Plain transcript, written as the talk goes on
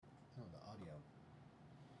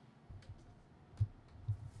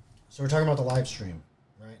So we're talking about the live stream,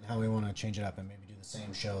 right? And how we want to change it up and maybe do the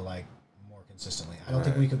same show like more consistently. I don't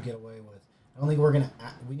think we could get away with. I don't think we're gonna.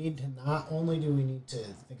 We need to not only do we need to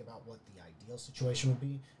think about what the ideal situation would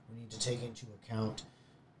be. We need to take into account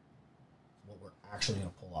what we're actually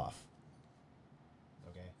gonna pull off.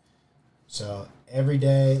 Okay. So every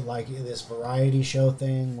day, like this variety show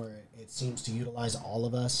thing, where it seems to utilize all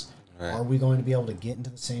of us. Right. Are we going to be able to get into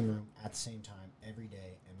the same room at the same time every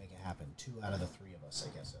day and make it happen? 2 out of the 3 of us,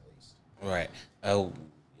 I guess, at least. Right.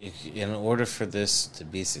 In order for this to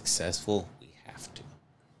be successful, we have to.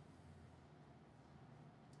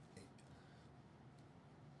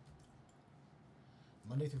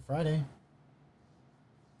 Monday through Friday. And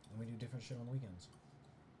we do different shit on the weekends.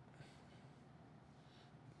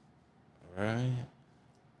 Right.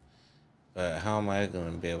 But how am I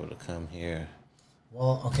going to be able to come here?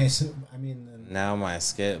 Well, okay, so I mean, now my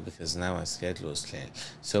schedule is changed.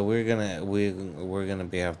 So we're gonna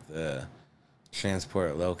be able to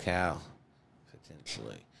transport locale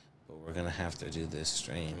potentially, but we're gonna have to do this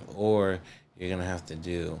stream, or you're gonna have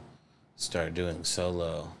to start doing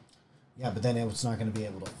solo. Yeah, but then it's not gonna be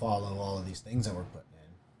able to follow all of these things that we're putting in.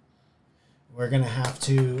 We're gonna have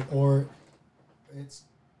to, or it's,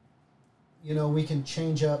 we can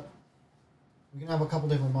change up. We can have a couple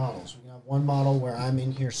different models. We can have one model where I'm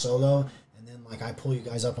in here solo, and then like I pull you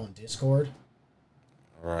guys up on Discord.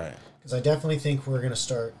 Right. Because I definitely think we're gonna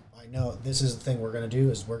start. I know this is the thing we're gonna do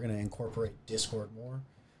is we're gonna incorporate Discord more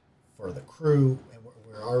for the crew, and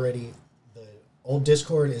we're already the old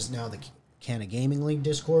Discord is now the Canna Gaming League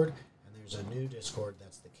Discord, and there's a new Discord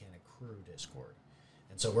that's the Canna Crew Discord,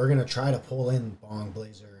 and so we're gonna try to pull in Bong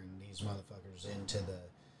Blazer and these motherfuckers into the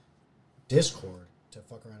Discord. To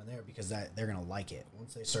fuck around in there because they're gonna like it.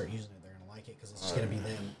 Once they start using it, they're gonna like it because it's just gonna be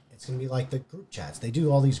them. It's gonna be like the group chats. They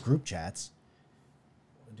do all these group chats.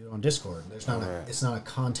 And do it on Discord. There's not it's not a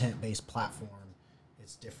content based platform.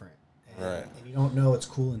 It's different. And you don't know it's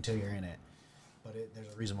cool until you're in it. But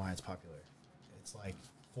there's a reason why it's popular. It's like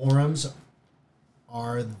forums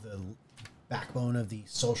are the backbone of the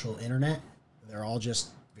social internet. They're all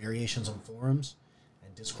just variations on forums,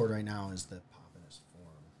 and Discord right now is the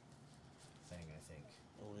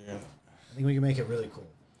I think we can make it really cool.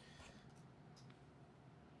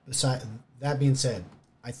 Besides that being said,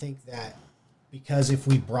 I think that because if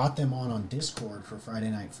we brought them on Discord for Friday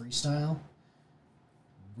Night Freestyle,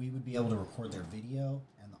 we would be able to record their video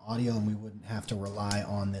and the audio, and we wouldn't have to rely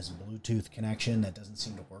on this Bluetooth connection that doesn't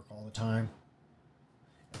seem to work all the time.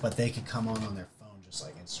 But they could come on their phone just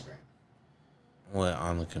like Instagram. What,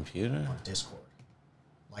 on the computer? On Discord.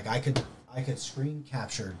 Like I could screen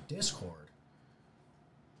capture Discord.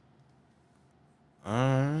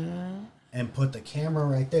 And put the camera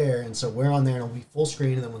right there, and so we're on there and it'll be full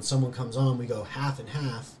screen, and then when someone comes on we go half and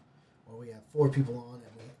half, or we have 4 people on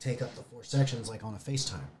and we take up the 4 sections like on a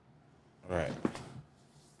FaceTime. Right.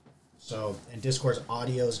 So, and Discord's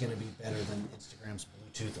audio is going to be better than Instagram's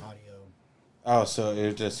Bluetooth audio. Oh, so it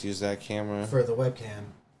would just use that camera? For the webcam,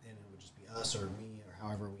 and it would just be us or me or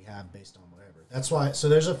however we have based on whatever. That's why, so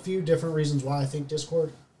there's a few different reasons why I think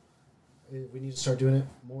Discord, we need to start doing it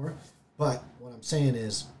more. But what I'm saying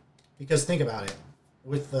is, because think about it,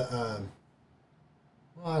 with the,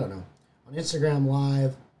 I don't know, on Instagram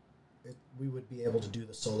Live, we would be able to do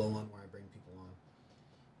the solo one where I bring people on.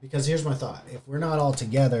 Because here's my thought. If we're not all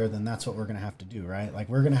together, then that's what we're going to have to do, right? Like,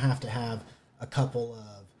 we're going to have a couple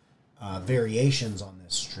of variations on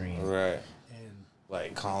this stream. Right. And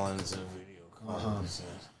like Collins and video calls.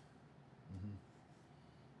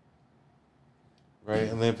 Right,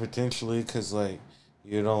 and then potentially, because, like,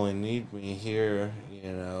 you'd only need me here,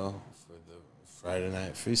 for the Friday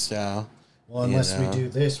Night Freestyle. Well, unless we do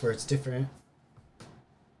this where it's different.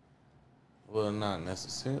 Well, not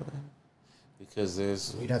necessarily. Because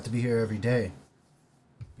we'd have to be here every day.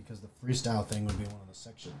 Because the freestyle thing would be one of the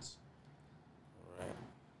sections. Right.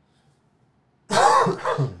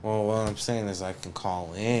 Well, what I'm saying is I can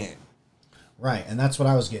call in. Right, and that's what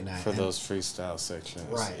I was getting at. For those freestyle sections.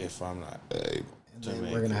 Right. If I'm not able and then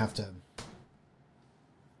we're going to have to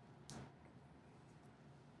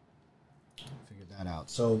figure that out.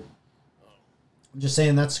 So, I'm just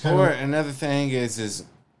saying that's kind of... Or another thing is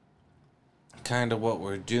kind of what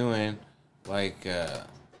we're doing, like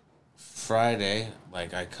Friday,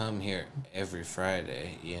 like I come here every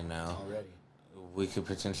Friday, Already. We could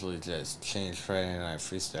potentially just change Friday Night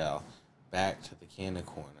Freestyle back to the Canna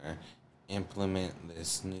Corner, implement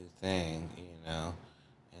this new thing, and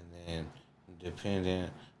then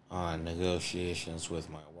dependent on negotiations with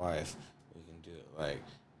my wife, we can do it like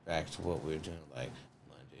back to what we were doing, like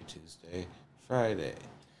Monday, Tuesday, Friday.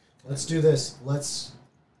 Let's do this.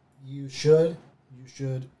 You should you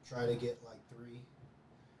should try to get like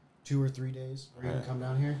 2 or 3 days, or even come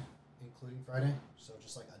down here, including Friday. So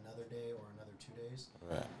just like another day or another 2 days.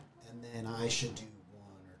 Right. And then I should do 1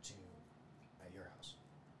 or 2 at your house,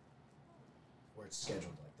 where it's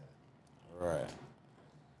scheduled like that. Right.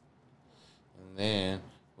 And then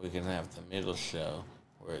we can have the middle show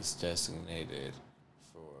where it's designated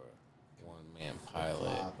for one-man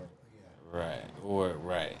pilot. Right. Or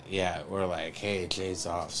like, hey, Jay's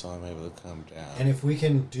off, so I'm able to come down. And if we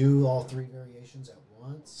can do all 3 variations at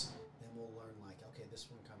once, then we'll learn like, okay, this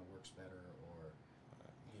one kind of works better, or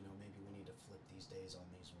maybe we need to flip these days on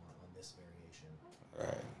this variation.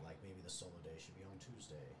 Right. Like maybe the solo day should be on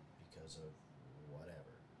Tuesday because of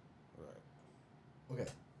whatever. Right. Okay.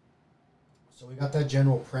 So we got that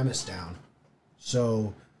general premise down.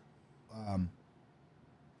 So,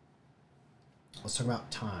 let's talk about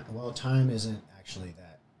time. Well, time isn't actually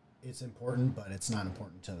that. It's important, but it's not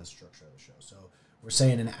important to the structure of the show. So we're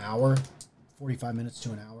saying an hour, 45 minutes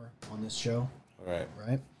to an hour on this show. Right.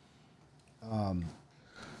 Right?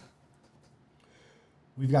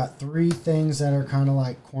 We've got 3 things that are kind of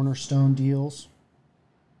like cornerstone deals.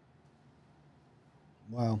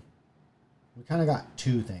 Well, we kind of got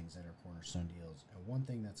 2 things that are cornerstone deals, and 1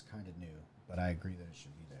 thing that's kind of new, but I agree that it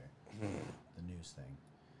should be there. The news thing.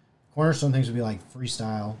 Cornerstone things would be like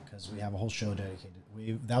freestyle, because we have a whole show dedicated.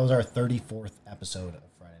 That was our 34th episode of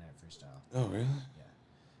Friday Night Freestyle. Oh, really? Yeah.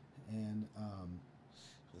 And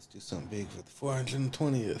let's do something big for the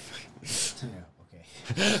 420th. Yeah, okay.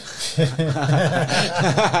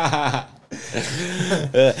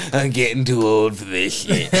 I'm getting too old for this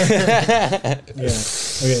shit. Yeah. Okay.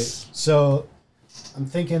 So I'm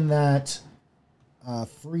thinking that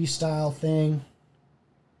freestyle thing,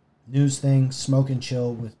 news thing, smoke and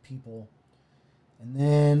chill with people, and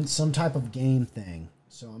then some type of game thing.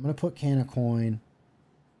 So I'm going to put Can of Coin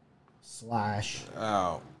 /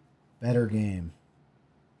 Oh. better game.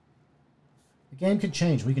 The game could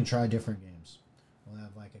change. We can try different games. We'll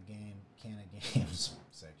have like a game, Can of Games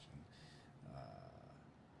section.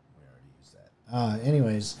 We already used that.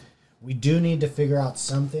 Anyways, we do need to figure out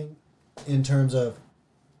something in terms of,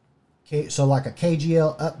 so like a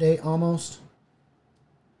KGL update almost.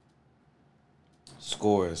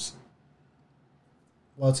 Scores.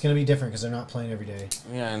 Well, it's going to be different because they're not playing every day.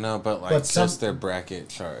 Yeah, I know, but like just their bracket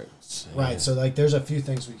charts. Right, so like there's a few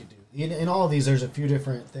things we could do. In all of these, there's a few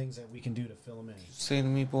different things that we can do to fill them in. Say to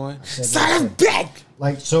me, boy. Son of a bitch!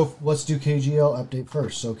 Like, so let's do KGL update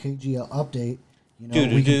first. So KGL update,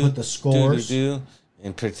 we can put the scores.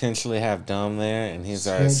 And potentially have Dom there, and he's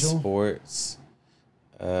our sports.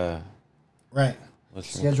 Right.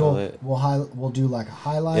 Schedule. We'll do like a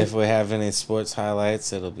highlight. If we have any sports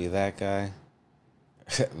highlights, it'll be that guy.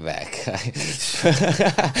 That guy.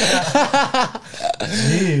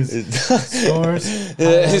 Jeez. Scores.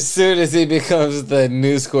 As soon as he becomes the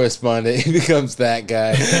news correspondent, he becomes that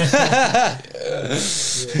guy.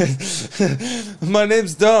 My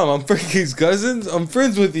name's Dom. I'm Frankie's cousins. I'm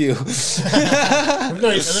friends with you. We've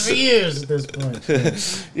known each other for years at this point.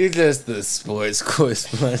 You're just the sports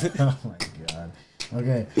correspondent. Oh my god.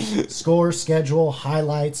 Okay. Score, schedule,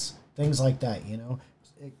 highlights, things like that,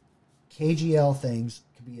 KGL things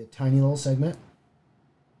could be a tiny little segment,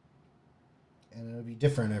 and it'll be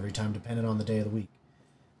different every time depending on the day of the week.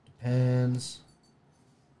 Depends.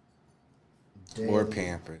 Or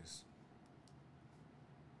Pampers.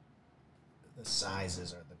 The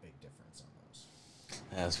sizes are the big difference on those.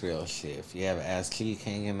 That's real shit. If you have ass cheek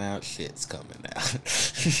hanging out, shit's coming out.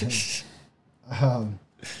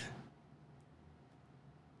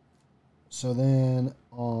 So then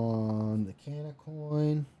on the Can of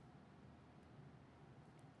Coin,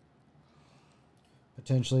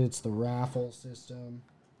 potentially it's the raffle system.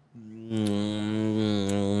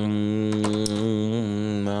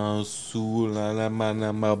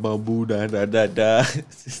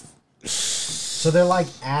 So they're like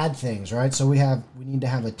ad things, right? So we need to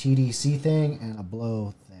have a TDC thing and a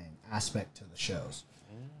blow thing aspect to the shows.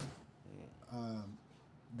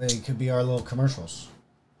 They could be our little commercials.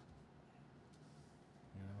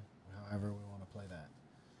 However we want to play that.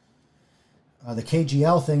 The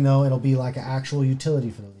KGL thing, though, it'll be like an actual utility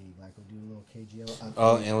for the league. Like we'll do a little KGL update.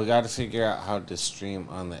 Oh, and we got to figure out how to stream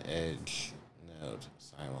on the Edge node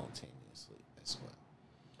simultaneously as well.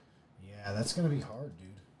 Yeah, that's going to be hard,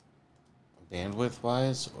 dude.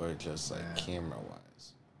 Bandwidth-wise or just like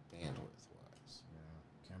camera-wise? Bandwidth-wise.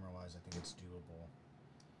 Yeah, camera-wise, I think it's doable.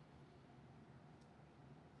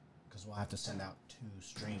 Because we'll have to send out 2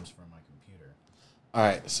 streams from my computer. All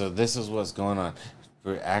right, so this is what's going on.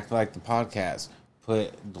 We act like the podcast.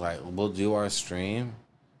 We'll do our stream,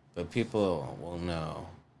 but people will know.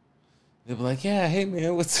 They'll be like, yeah, hey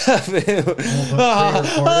man, what's up? We'll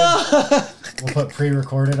put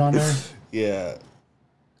pre-recorded on there. Yeah.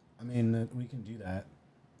 I mean, we can do that.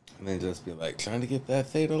 And then just be like, trying to get that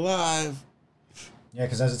theta live. Yeah,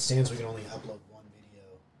 because as it stands, we can only upload one video.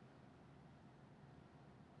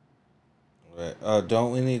 Right. Oh,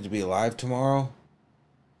 don't we need to be live tomorrow?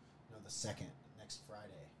 No, the 2nd, next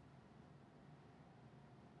Friday.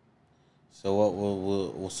 So what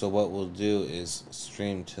we'll do is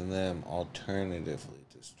stream to them alternatively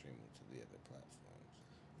to streaming to the other platforms.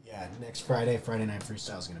 Yeah, next Friday Night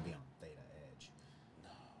Freestyle is going to be on Theta Edge.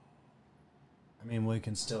 No. I mean, we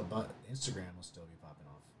can still, but Instagram will still be popping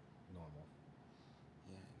off normal.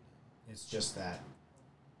 Yeah. It's just that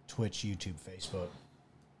Twitch, YouTube, Facebook.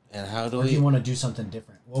 And how do you want to do something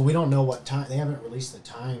different? Well, we don't know what time. They haven't released the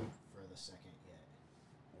time for the 2nd yet.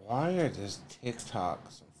 Why are just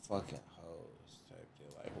TikTok some fucking hoes type deal?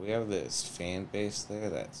 Like, we have this fan base there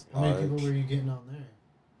that's How many people were you getting on there?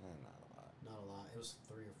 Not a lot. Not a lot. It was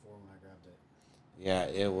 3 or 4 when I grabbed it.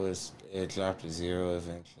 Yeah, it dropped to 0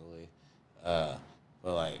 eventually. But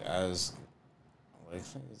like, I think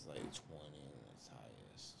it's like 20 in its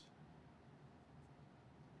highest.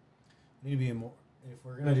 We need to be more. If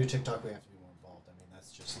we're gonna do TikTok, we have to be more involved. I mean,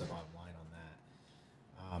 that's just the bottom line on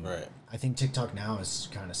that. Right. I think TikTok now is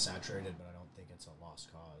kind of saturated, but I don't think it's a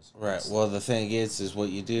lost cause. Right. Well, the thing is what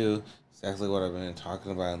you do, exactly what I've been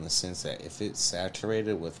talking about, in the sense that if it's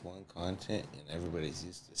saturated with one content and everybody's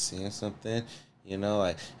used to seeing something, you know,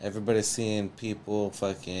 like everybody's seeing people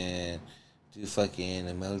fucking do fucking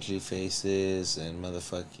emoji faces and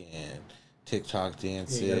motherfucking TikTok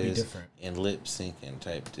dances and lip syncing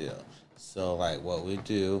type deal. So, like, what we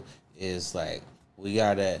do is, like, we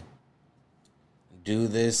gotta do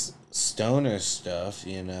this stoner stuff,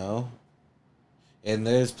 you know? And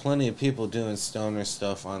there's plenty of people doing stoner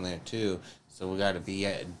stuff on there, too. So, we gotta be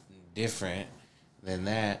different than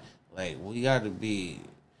that. Like, we gotta be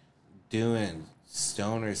doing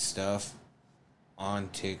stoner stuff on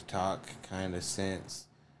TikTok, kind of sense.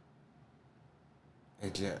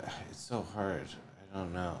 It's so hard. I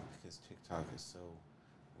don't know, because TikTok is so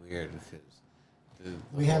weird, because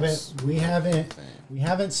we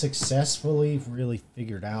haven't successfully really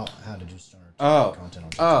figured out how to do stoner content on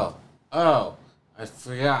TikTok. I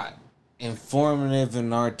forgot. Informative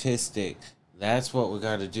and artistic. That's what we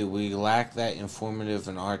got to do. We lack that informative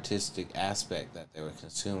and artistic aspect that they were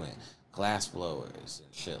consuming. Glass blowers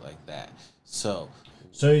and shit like that. So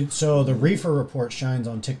the Reefer Report shines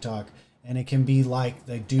on TikTok, and it can be like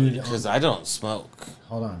the dude. Because I don't smoke.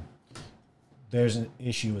 Hold on. There's an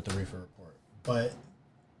issue with the Reefer Report, but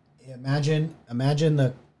imagine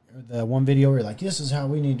the one video where you're like, this is how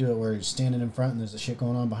we need to do it, where you're standing in front and there's a shit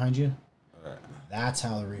going on behind you. Right. That's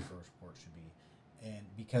how the Reefer Report should be. And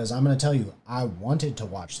because I'm going to tell you, I wanted to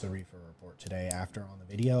watch the Reefer Report today after on the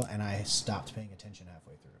video, and I stopped paying attention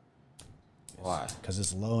halfway through. Why? Because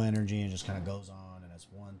it's low energy and just kind of goes on, and it's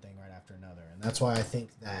one thing right after another. And that's why I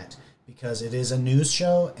think that, because it is a news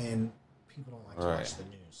show and people don't like to watch the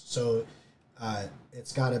news. So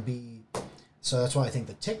it's got to be. So that's why I think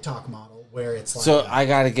the TikTok model, where it's like. So I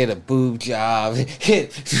got to get a boob job,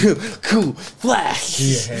 hit, cool, flash. Do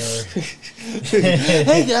your hair.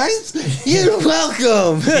 Hey guys, you're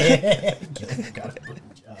welcome. Got a boob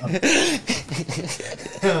job.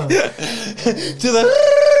 To the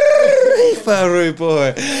Reefer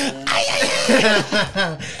Report.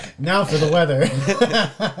 Now for the weather.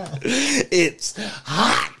 It's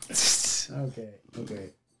hot. Okay.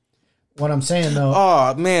 What I'm saying, though...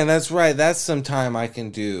 Oh, man, that's right. That's some time I can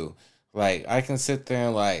do. Like, I can sit there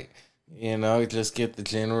and, like, you know, just get the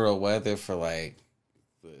general weather for, like,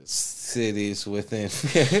 the cities within...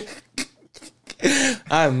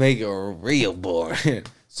 I make it real boring.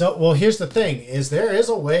 So, well, here's the thing, is there is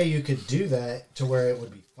a way you could do that to where it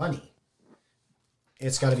would be funny.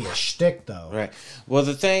 It's got to be a shtick, though. Right. Well,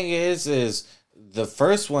 the thing is the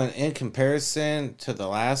first one, in comparison to the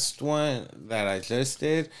last one that I just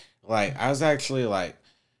did... Like, I was actually, like,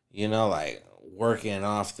 you know, like, working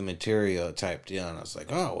off the material type deal. And I was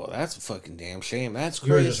like, oh, well, that's a fucking damn shame. That's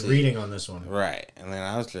crazy. You were just reading on this one. Right. And then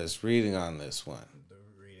I was just reading on this one. The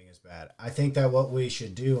reading is bad. I think that what we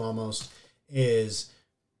should do almost is,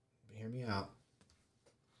 hear me out.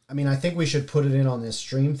 I mean, I think we should put it in on this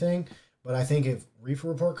stream thing. But I think if Reefer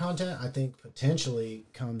Report content, I think potentially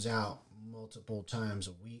comes out multiple times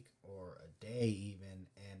a week or a day even.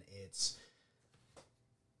 And it's...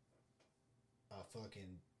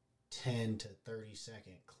 fucking 10 to 30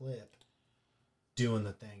 second clip doing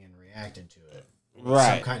the thing and reacting to it.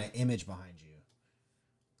 Right. Some kind of image behind you.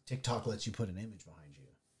 TikTok lets you put an image behind you.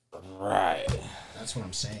 Right. That's what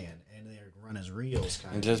I'm saying. And they're run his reels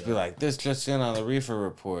kind and of just deal. be like, this just in on the Reefer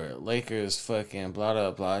Report. Lakers fucking blah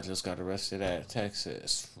blah blah just got arrested at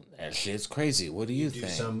Texas. That shit's crazy. What do you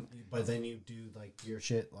think? But then you do like your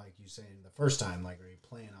shit like you saying the first time, like are you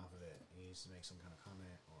playing off of it? You used to make some kind of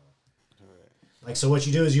comment or like so. What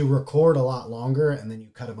you do is you record a lot longer and then you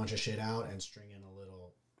cut a bunch of shit out and string in a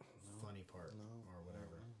little funny part or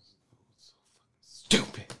whatever.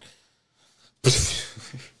 Stupid.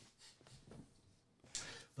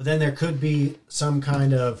 But then there could be some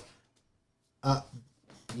kind of,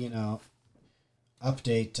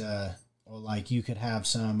 update, or like you could have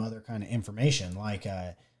some other kind of information, like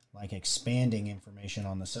expanding information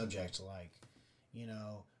on the subject, like,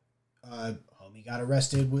 homie got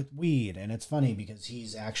arrested with weed, and it's funny because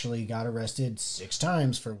he's actually got arrested 6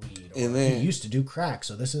 times for weed. Or And then, he used to do crack,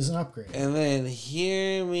 so this is an upgrade. And then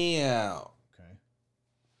hear me out. Okay.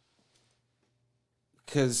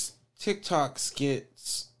 Because TikTok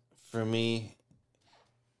skits, for me,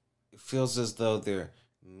 it feels as though they're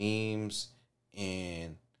memes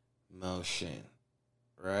in motion,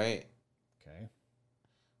 right? Okay.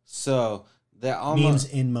 So they're almost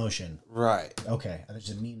Memes in motion. right. Okay. There's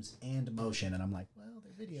just memes and motion, and I'm like, well,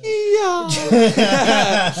 they're videos.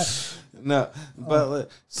 Yeah. No, but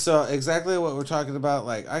so exactly what we're talking about.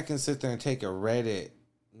 Like, I can sit there and take a Reddit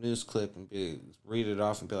news clip and read it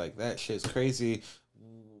off and be like, that shit's crazy.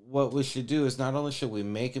 What we should do is not only should we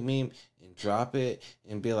make a meme and drop it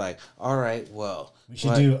and be like, all right, well, We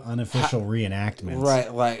should do unofficial reenactments.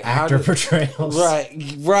 right, like Actor portrayals.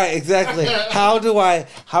 right, exactly. How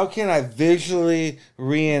can I visually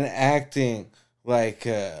reenacting like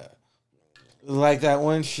that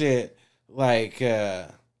one shit like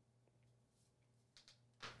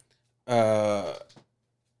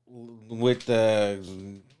with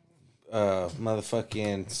the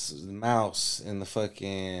motherfucking mouse and the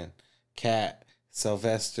fucking cat,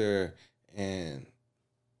 Sylvester, and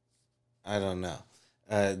I don't know.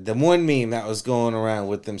 The one meme that was going around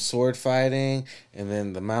with them sword fighting and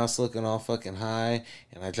then the mouse looking all fucking high,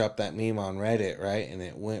 and I dropped that meme on Reddit, right? And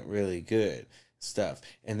it went really good stuff.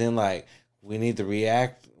 And then like we need to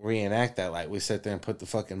reenact that. Like we sit there and put the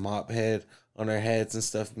fucking mop head on our heads and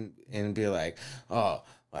stuff and be like, oh,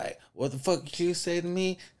 like, what the fuck did you say to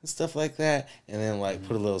me? And stuff like that. And then, like,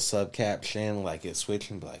 put a little sub caption, like, it switch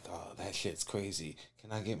and be like, oh, that shit's crazy.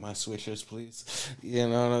 Can I get my switchers, please? You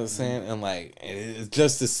know what I'm saying? And, like, it's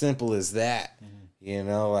just as simple as that. You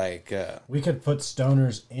know, like... we could put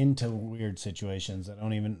stoners into weird situations that's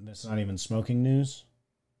not even smoking news.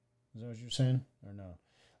 Is that what you're saying? Or no?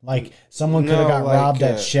 Like, someone could have got robbed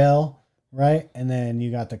at Shell, right? And then you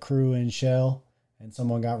got the crew in Shell. And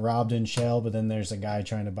someone got robbed in Shell, but then there's a guy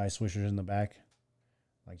trying to buy swishers in the back.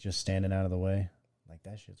 Like, just standing out of the way. Like,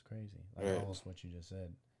 that shit's crazy. Like, right. Almost what you just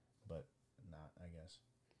said. But not, I guess.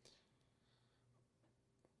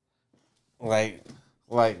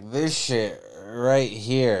 Like this shit right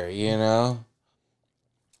here, you know?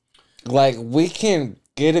 Like, we can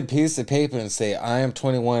get a piece of paper and say, I am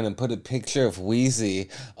 21 and put a picture of Wheezy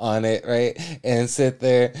on it, right? And sit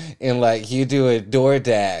there and, like, you do a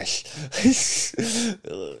DoorDash.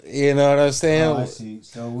 You know what I'm saying? Oh, I see.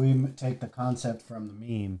 So we take the concept from the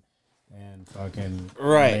meme and fucking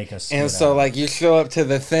right. make us. And so, like, you show up to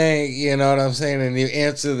the thing, you know what I'm saying? And you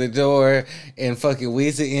answer the door, and fucking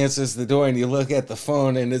Wheezy answers the door, and you look at the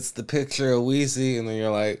phone, and it's the picture of Wheezy, and then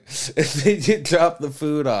you're like, and then you drop the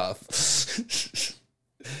food off.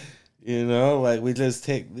 You know, like, we just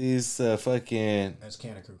take these fucking... As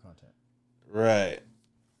Can of Crew content. Right.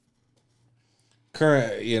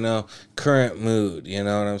 Current mood, you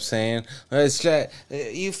know what I'm saying? It's just,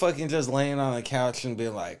 you fucking just laying on the couch and be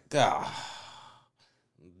like,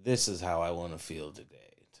 this is how I want to feel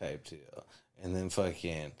today, type deal. And then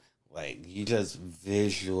fucking, like, you just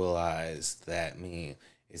visualize that meme.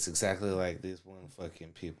 It's exactly like these one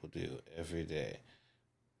fucking people do every day.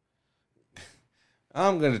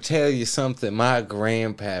 I'm going to tell you something my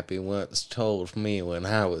grandpappy once told me when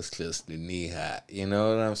I was just a knee-high. You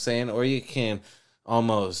know what I'm saying? Or you can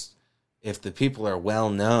almost, if the people are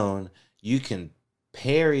well-known, you can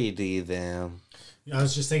parody them. You know, I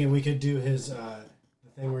was just thinking we could do his, the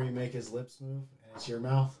thing where you make his lips move and it's your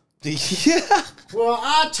mouth. Yeah. Well,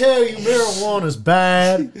 I tell you, marijuana's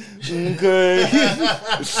bad. Okay.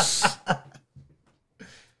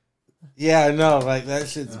 Yeah, no, like, that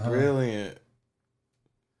shit's brilliant.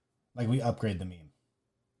 Like, we upgrade the meme.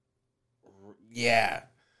 Yeah.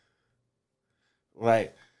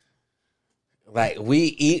 Like we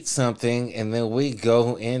eat something and then we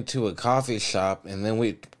go into a coffee shop and then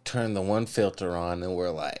we turn the one filter on and we're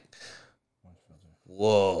like,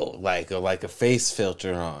 whoa, like a face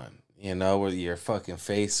filter on. you know, where your fucking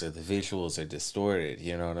face or the visuals are distorted,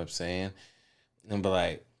 you know what I'm saying? And be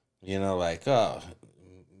like, you know, like, oh,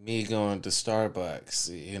 me going to Starbucks,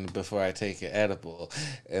 you know, before I take an edible,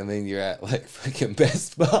 and then you're at like fucking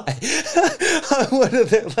Best Buy on one of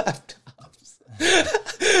their laptops.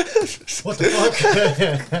 What the fuck?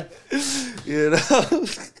 You know?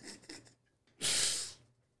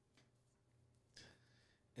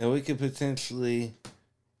 And we could potentially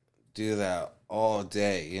do that all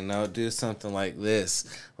day, you know, do something like this.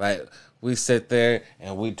 Like, we sit there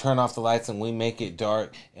and we turn off the lights and we make it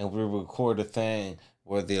dark and we record a thing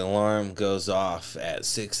where the alarm goes off at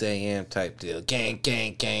 6 a.m. type deal. Gang,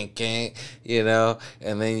 gang, gang, gang, you know?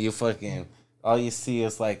 And then you fucking, all you see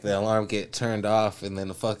is like the alarm get turned off and then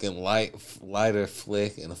a fucking lighter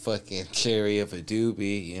flick and a fucking cherry of a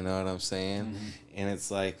doobie, you know what I'm saying? Mm-hmm. And it's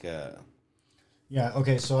like, yeah,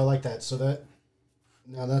 okay, so I like that. So that,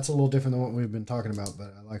 now that's a little different than what we've been talking about,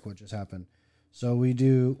 but I like what just happened. So we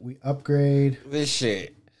upgrade. This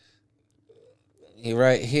shit. You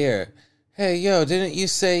right here. Hey, yo, didn't you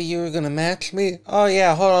say you were going to match me? Oh,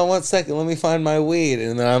 yeah, hold on 1 second. Let me find my weed.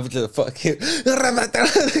 And then I'm just fucking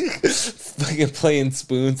fucking playing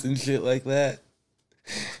spoons and shit like that.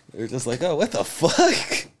 They're just like, oh, what the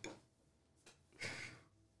fuck?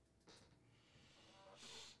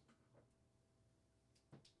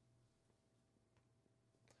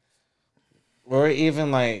 Or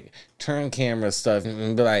even like turn camera stuff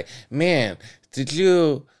and be like, man, did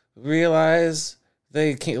you realize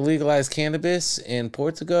they can't legalize cannabis in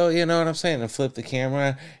Portugal? You know what I'm saying? And flip the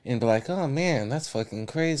camera and be like, oh man, that's fucking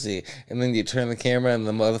crazy. And then you turn the camera and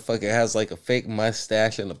the motherfucker has like a fake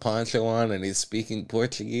mustache and a poncho on and he's speaking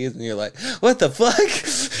Portuguese and you're like, what the fuck?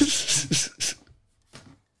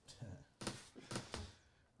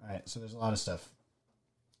 All right, so there's a lot of stuff.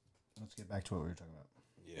 Let's get back to what we were talking about.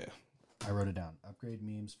 Yeah. I wrote it down. Upgrade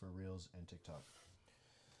memes for Reels and TikTok.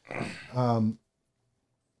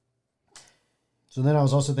 So then I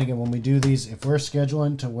was also thinking when we do these, if we're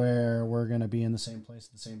scheduling to where we're going to be in the same place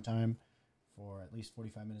at the same time for at least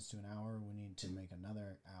 45 minutes to an hour, we need to make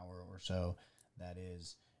another hour or so that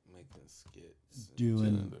is making skits,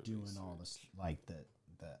 doing all this, like the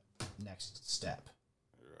next step.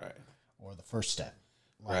 Right. Or the first step.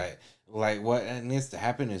 Right. Like what needs to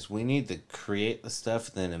happen is we need to create the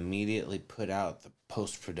stuff, then immediately put out the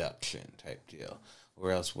post-production type deal.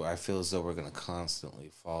 Or else I feel as though we're going to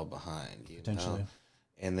constantly fall behind, you know?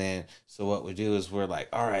 And then, so what we do is we're like,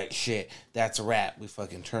 all right, shit, that's a wrap. We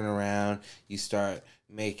fucking turn around. You start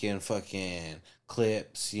making fucking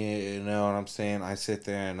clips, you know what I'm saying? I sit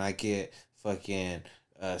there and I get fucking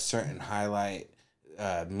certain highlight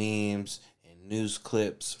memes news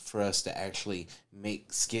clips for us to actually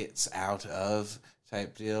make skits out of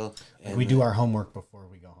type deal. And we do our homework before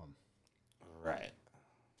we go home. Right.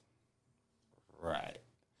 Right.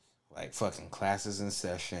 Like fucking classes in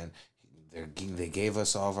session. They gave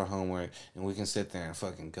us all of our homework and we can sit there and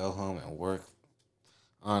fucking go home and work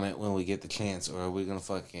on it when we get the chance, or are we gonna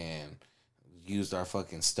fucking use our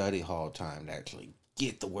fucking study hall time to actually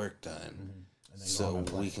get the work done so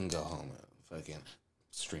we can go home and fucking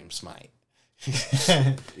stream Smite.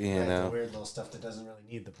 You know, the weird little stuff that doesn't really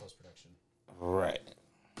need the post production. Right.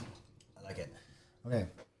 I like it. Okay.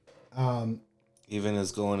 Even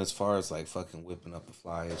as going as far as like fucking whipping up the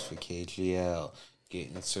flyers for KGL,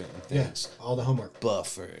 getting certain things. Yeah, all the homework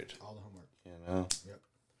buffered. All the homework. You know.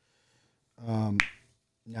 Yep.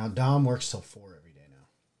 Now Dom works till 4 every day now.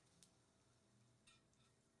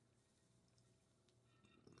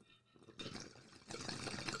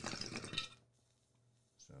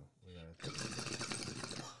 So we gotta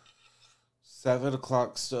 7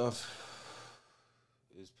 o'clock stuff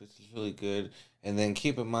is particularly good. And then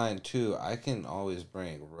keep in mind, too, I can always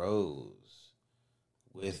bring Rose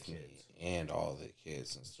with me and all the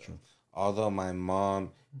kids and stuff. True. Although my mom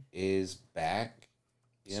is back,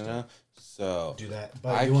 you know, so do that.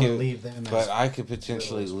 But you want to leave them. But I could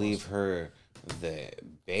potentially leave her the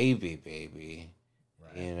baby,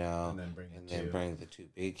 right. You know, and then bring the 2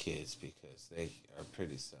 big kids because they are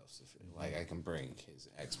pretty self-sufficient. Like I can bring his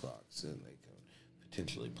Xbox and they can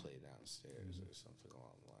potentially play downstairs or something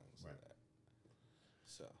along the lines of that.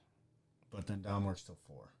 So, but then Dom works till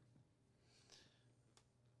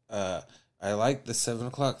 4. I like the 7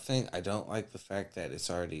 o'clock thing. I don't like the fact that it's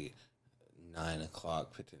already 9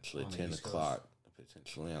 o'clock, potentially 10 o'clock,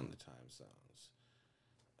 potentially on the time zones.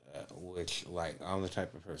 Which, like, I'm the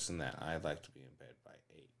type of person that I like to be in bed by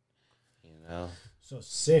 8. You know. So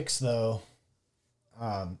 6 though.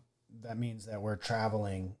 That means that we're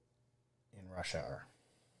traveling in rush hour.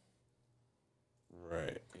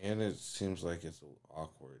 Right, and it seems like it's an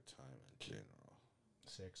awkward time in general.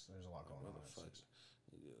 6. There's a lot going on at 6.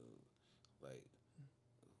 Like,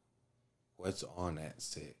 what's on at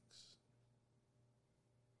 6?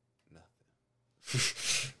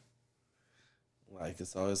 Nothing. Like,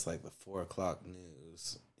 it's always like the 4 o'clock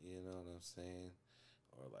news. You know what I'm saying?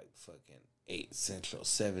 Or like fucking 8 Central,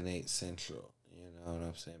 7, 8 Central. You know what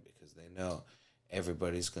I'm saying? Because they know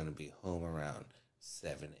everybody's going to be home around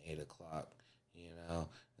 7, 8 o'clock. You know?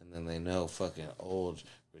 And then they know fucking old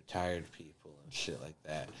retired people and shit like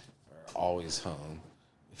that are always home.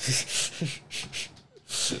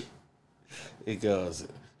 It goes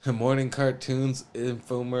morning cartoons,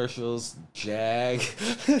 infomercials, Jag,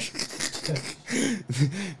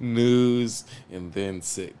 news, and then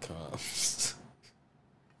sitcoms.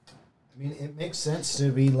 I mean, it makes sense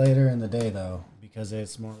to be later in the day, though, because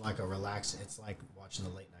it's more like a relax. It's like watching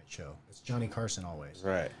the late night show. It's Johnny Carson always.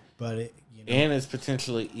 Right. But, it, you know. And it's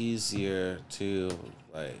potentially easier to,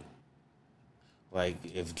 like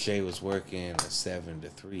if Jay was working 7 to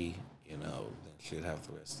 3, you know, then she'd have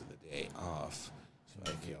the rest of the day off. So I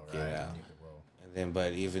could get out. And then,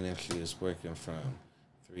 but even if she was working from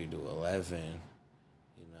 3 to 11,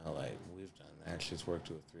 you know, like we've done that. She's worked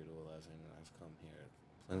to a 3 to 11, and I've come here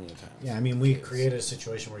plenty of times. Yeah, I mean, we created a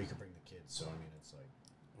situation where you could bring the kids, so I mean, it's like.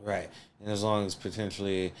 Right. And as long as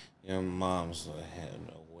potentially your mom's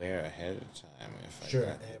aware ahead of time. If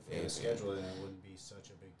we schedule it, it wouldn't be such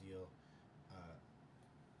a big deal.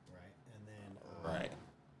 Right. And then. Right.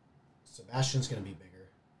 Sebastian's going to be bigger.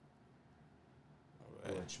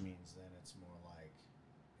 Right. Which means then it's more like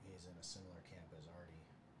he's in a similar camp as Artie.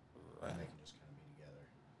 Right. And they can just kind of be together.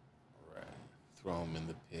 Right. Throw him in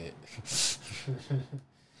the pit.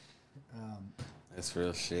 That's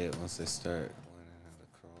real shit. Once they start learning how to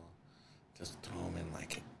crawl, just throw them in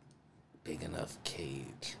like a big enough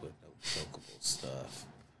cage with no chokeable stuff.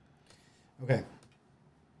 Okay.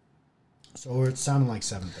 So we're sounding like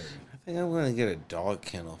 7:30. I think I'm going to get a dog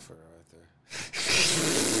kennel for Arthur.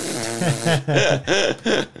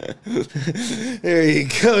 There you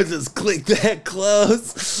go. Just click that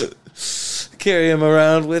close. Carry him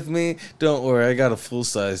around with me. Don't worry, I got a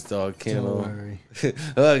full-size dog kennel. Don't worry.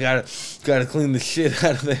 Oh, I gotta clean the shit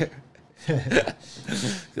out of there.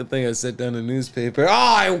 Good thing I set down a newspaper. Oh,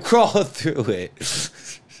 I crawled through it.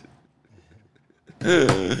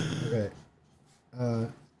 Okay.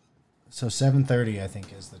 So 7:30, I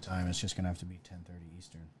think, is the time. It's just gonna have to be 10:30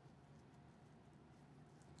 Eastern.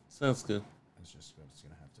 Sounds good. It's just what it's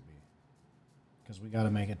gonna have to be, because we got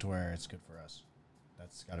to make it to where it's good for us.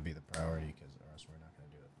 That's got to be the priority, because or else we're not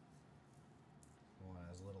gonna do it. We want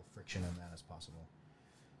as little friction in that as possible.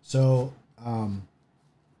 So,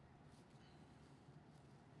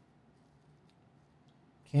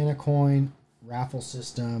 can of coin, raffle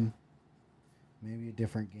system, maybe a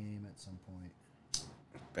different game at some point.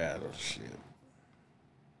 Battleship.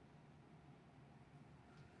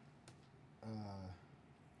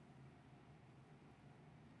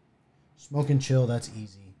 Smoke and chill, that's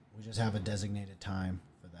easy. We just have a designated time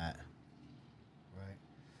for that. Right?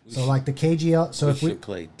 So like the KGL, so if we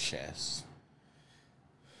play chess.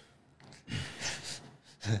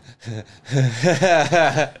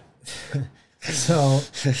 So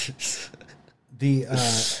the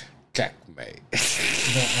checkmate.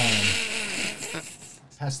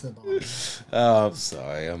 Pass the ball. Oh, I'm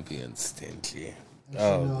sorry. I'm being stingy.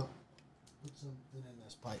 Actually, no, put something in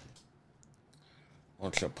this pipe. Why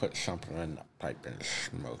don't you put something in the pipe and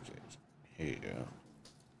smoke it? Here you go.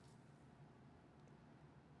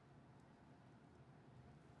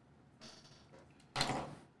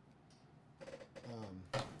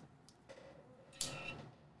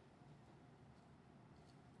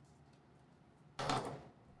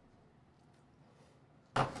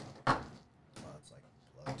 It's like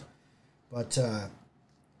plugged. But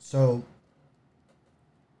so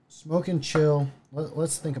smoke and chill.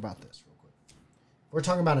 Let's think about this real quick. We're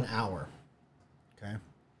talking about an hour. Okay.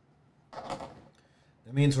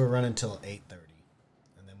 That means we're running till 8:30,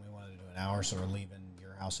 and then we want to do an hour, so we're leaving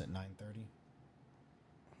your house at 9:30.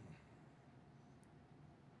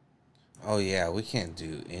 Oh yeah, we can't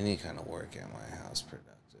do any kind of work at my house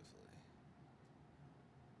productively.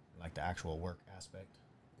 Like the actual work aspect.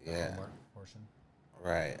 Yeah. Work portion.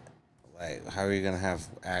 Right. Like, how are you gonna have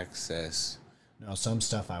access? No, some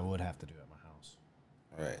stuff I would have to do at my house.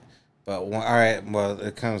 Right. But all right. Well,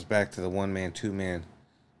 it comes back to the 1-man, 2-man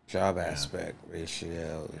job aspect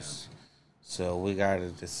ratios. Yeah. So we got to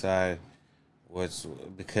decide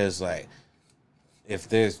because like if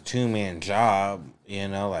there's 2-man job, you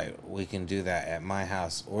know, like we can do that at my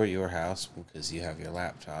house or your house because you have your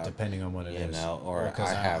laptop, depending on what it is, you know, or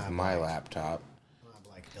I have my laptop. I have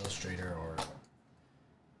like Illustrator or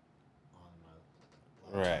on my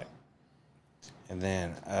Right. And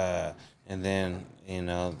then you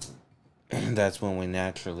know, that's when we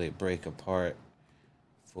naturally break apart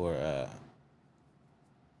for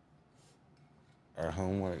our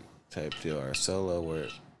homework type deal, our solo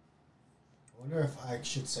work. I wonder if I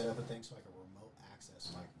should set up a thing so I can remote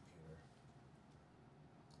access my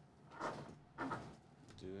computer.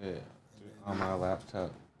 Do it on my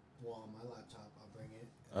laptop. Well, on my laptop, I'll bring it.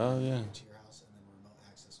 Oh yeah. To your house and then remote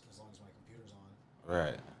access as long as my computer's on.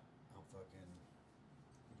 Right. I'll fucking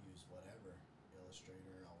use whatever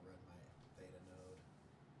Illustrator. I'll run my Theta node.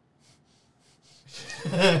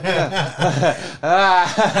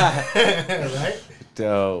 Right?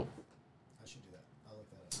 Dope. I should do that. I'll look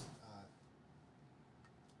that up.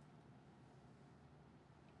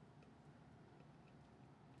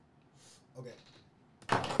 Okay.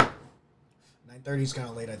 9:30 is kind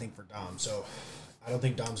of late, I think, for Dom. So I don't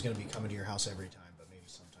think Dom's going to be coming to your house every time, but maybe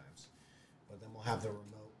sometimes. But then we'll have the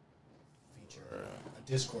remote feature. A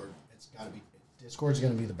Discord. It's got to be. Discord's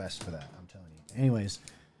going to be the best for that. I'm telling you. Anyways,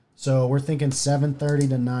 so we're thinking 7:30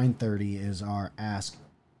 to 9:30 is our ask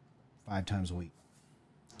 5 times a week.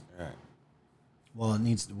 Right. Well, we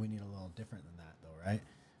need a little different than that, though, right?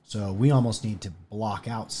 So we almost need to block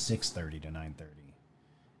out 6:30 to 9:30,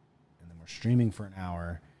 and then we're streaming for an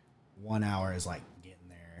hour. 1 hour is like getting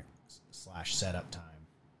there / setup time,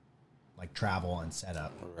 like travel and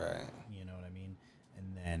setup. Right. You know what I mean?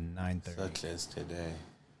 And then 9:30. Such as today.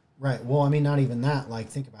 Right. Well, I mean, not even that. Like,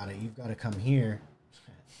 think about it. You've got to come here.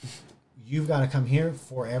 You've got to come here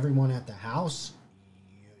for everyone at the house.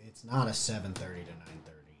 It's not a 7:30 to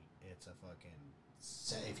 9:30. It's a fucking.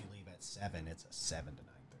 If you leave at 7, it's a 7 to 9:30.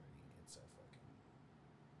 It's a fucking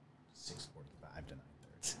 6:45 to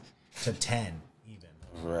 9:30 to 10 even.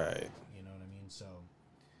 Right. You know what I mean? So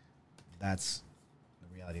that's the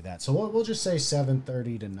reality of that. So we'll just say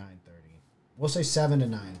 7:30 to 9:30. We'll say 7 to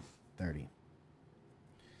 9:30.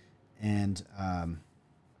 And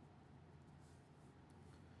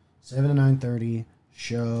 7 to 9:30,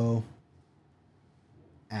 show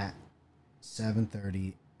at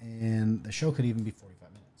 7:30, and the show could even be 45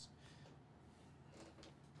 minutes.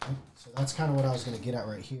 Okay, so that's kind of what I was going to get at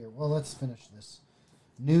right here. Well, let's finish this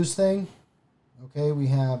news thing. Okay, we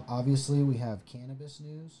have cannabis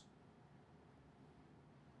news.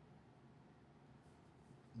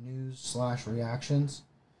 News/reactions.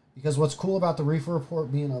 Because what's cool about the Reefer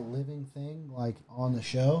Report being a living thing, like on the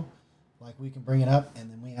show, like we can bring it up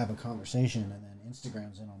and then we have a conversation, and then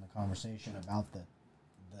Instagram's in on the conversation about the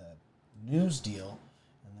news deal,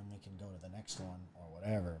 and then we can go to the next one or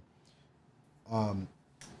whatever.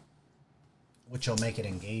 Which will make it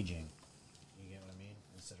engaging. You get what I mean?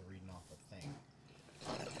 Instead of reading off a thing.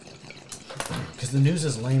 Because the news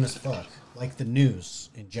is lame as fuck. Like the news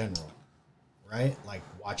in general. Right? Like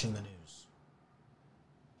watching the news.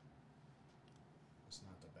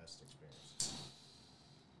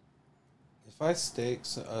 If I stake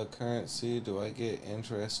a currency, do I get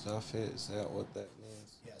interest off it? Is that what that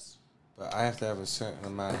means? Yes. But I have to have a certain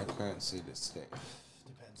amount of currency to stake.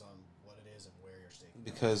 Depends on what it is and where you're staking.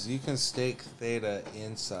 Because you can stake Theta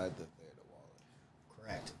inside the Theta wallet.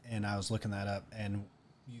 Correct. And I was looking that up, and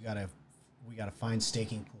we gotta find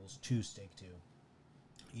staking pools to stake to.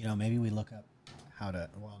 You know, maybe we look up how to.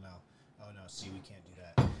 Well, no. Oh no. See, we can't do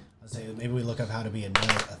that. Let's say maybe we look up how to be a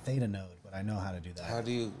Theta node, but I know how to do that. How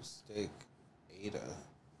do you stake ADA?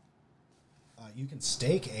 You can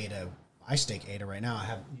stake ADA. I stake ADA right now.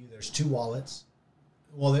 There's 2 wallets.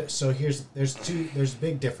 Well, there's a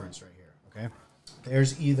big difference right here. Okay,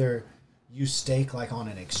 there's either you stake like on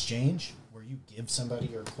an exchange where you give somebody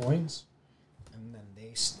your coins, and then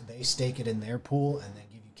they stake it in their pool and then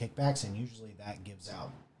give you kickbacks, and usually that gives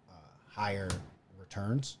out higher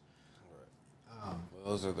returns. Right.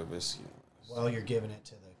 Those are the risky ones. Well, you're giving it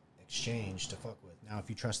to the exchange to fuck with. Now, if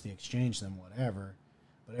you trust the exchange, then whatever.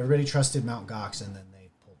 But everybody trusted Mt. Gox, and then they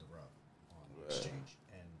pulled the rug on the exchange.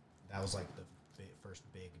 And that was like the first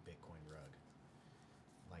big Bitcoin rug,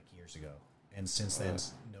 like years ago. And since then,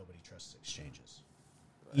 nobody trusts exchanges.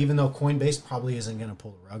 Right. Even though Coinbase probably isn't going to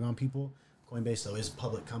pull the rug on people. Coinbase, though, is a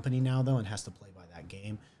public company now, though, and has to play by that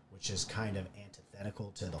game, which is kind of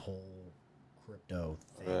antithetical to the whole crypto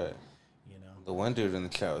thing. Right. You know? The one dude in the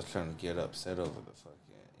chat was trying to get upset over the fucking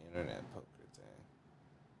internet poker thing.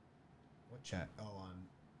 What chat? Oh,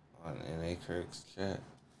 on N.A. Kirk's chat.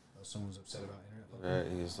 Oh, someone's upset about internet poker? Right,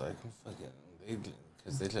 he was like,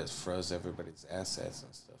 because they just froze everybody's assets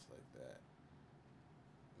and stuff like that.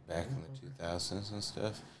 Back in the 2000s and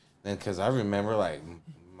stuff. Then, because I remember, like,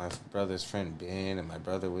 my brother's friend Ben and my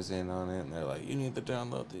brother was in on it, and they're like, you need to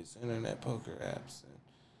download these internet poker apps and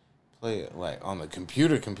play it like on the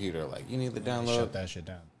computer. Like you need to download. Shut that shit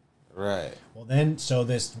down. Right. Well, then, so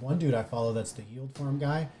this one dude I follow that's the yield farm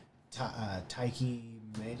guy, Taiki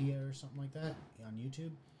Media or something like that on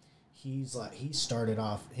YouTube. He started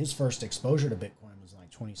off, his first exposure to Bitcoin was like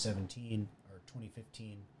 2017 or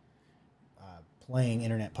 2015. Playing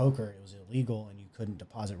internet poker, it was illegal and you couldn't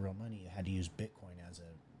deposit real money. You had to use Bitcoin as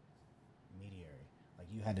a mediary. Like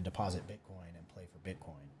you had to deposit Bitcoin and play for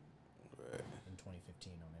Bitcoin. Right. In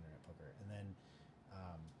 2015 on internet poker, and then,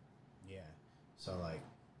 so like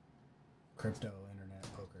crypto internet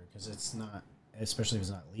poker, because it's not, especially if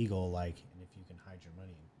it's not legal. Like, and if you can hide your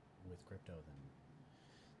money with crypto, then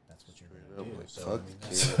that's what you're gonna do. Like, So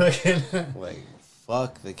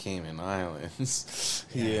fuck the Cayman Islands.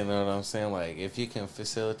 Yeah. You know what I'm saying? Like, if you can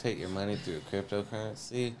facilitate your money through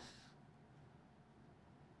cryptocurrency,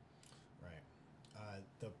 right.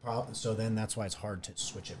 The problem. So then that's why it's hard to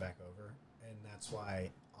switch it back over, and that's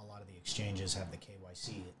why a lot of the exchanges have the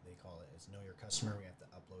KYC. They call it. It's know your customer. We have to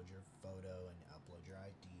upload your photo and upload your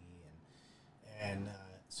ID, and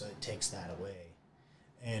so it takes that away.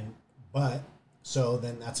 So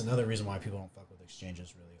then that's another reason why people don't fuck with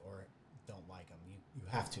exchanges really, or don't like them. You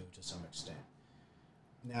have to some extent.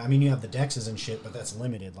 Now, I mean, you have the DEXs and shit, but that's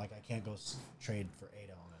limited. Like, I can't go trade for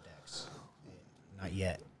ADA on a DEX. Not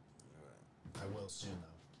yet. I will soon,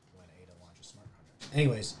 though, when ADA launches smart contracts.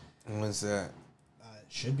 Anyways. when's that? It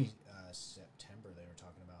should be September. They were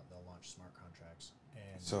talking about they'll launch smart contracts.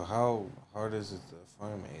 And So how hard is it to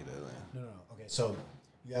farm ADA then? No. Okay, so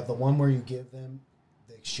you have the one where you give them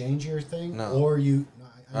the exchange year thing, No. or you.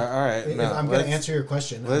 No, All right, I'm going to answer your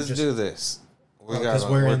question. Let's do this.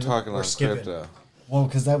 We're talking we're on skipping. crypto. Well,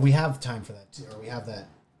 because that we have time for that too, or we have that.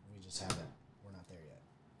 We just haven't. We're not there yet.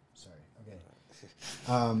 Sorry. Okay.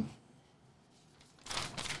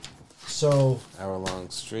 So Hour-long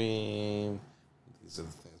stream. These are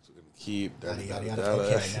the things we're gonna keep. yada.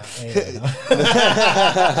 Okay.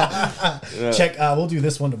 No. Check. We'll do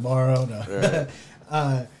this one tomorrow. No.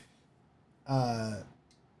 Right.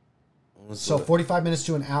 So 45 minutes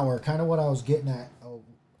to an hour, kind of what I was getting at. Oh,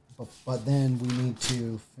 but then we need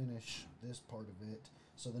to finish this part of it.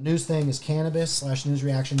 So the news thing is cannabis / news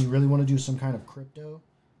reaction. You really want to do some kind of crypto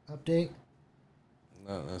update?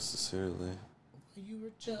 Not necessarily.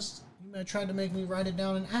 You tried to make me write it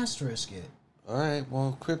down and asterisk it. All right,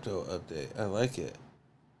 well, crypto update. I like it.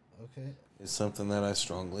 Okay. It's something that I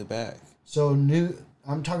strongly back. So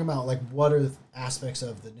I'm talking about like what are the aspects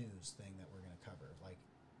of the news thing that we're going to cover. Like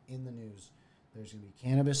in the news, there's going to be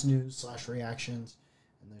cannabis news / reactions,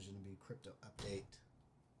 and there's going to be crypto update.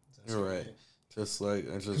 You're right.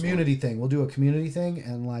 Community thing. We'll do a community thing,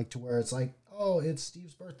 and like to where it's like, oh, it's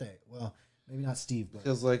Steve's birthday. Well, maybe not Steve, but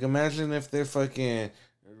because like imagine if they're fucking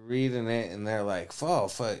reading it and they're like,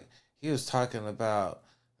 fuck, he was talking about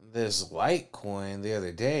this Litecoin the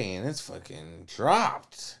other day and it's fucking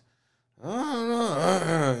dropped. I don't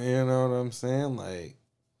know. You know what I'm saying? Like,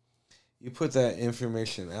 you put that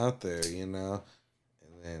information out there, you know,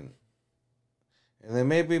 and then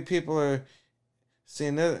maybe people are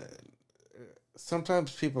seeing that.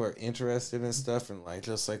 Sometimes people are interested in stuff and like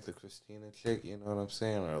just like the Christina chick, you know what I'm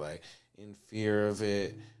saying, or like in fear of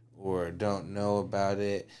it or don't know about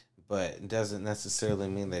it, but it doesn't necessarily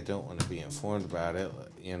mean they don't want to be informed about it.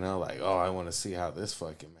 You know, like, oh, I want to see how this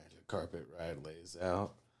fucking magic carpet ride lays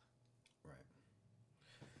out. Right.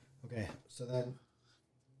 Okay, so then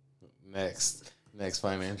next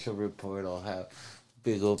financial report, I'll have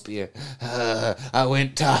big old beer. I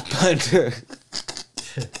went top under.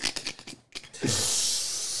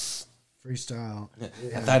 Freestyle. Yeah.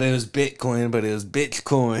 I thought it was Bitcoin, but it was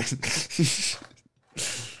Bitcoin.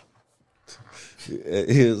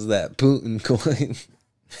 It was that Putin coin.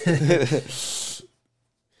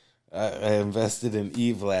 I invested in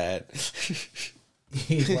eVlad.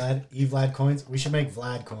 eVlad coins. We should make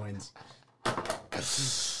Vlad coins. I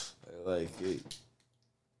like it.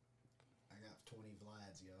 I got 20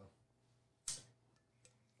 Vlads, yo.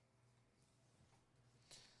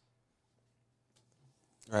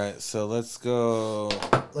 All right, so let's go.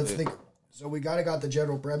 Let's think. So we got the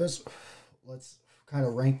general premise. Let's kind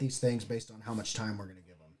of rank these things based on how much time we're going to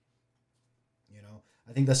give them. You know,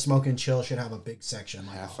 I think the smoke and chill should have a big section.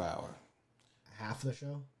 Like half hour. Half the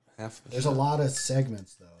show? There's a lot of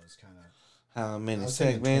segments, though. It's kind of. How many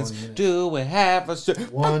segments do we have?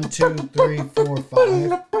 1, 2, 3, 4,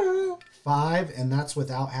 5. 5, and that's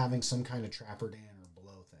without having some kind of Trapper Dan or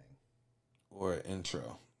Blow thing. Or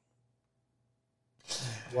intro.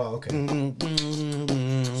 Well, okay.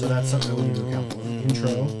 So that's something we need to account for.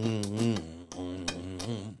 Intro.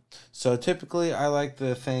 So typically I like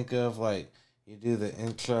to think of like You do the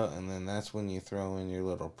intro, and then that's when you throw in your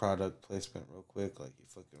little product placement real quick, like you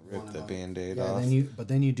fucking rip the Band-Aid off.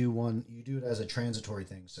 Then you do it as a transitory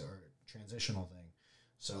thing, so or transitional thing.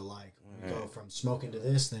 So like we go from smoking to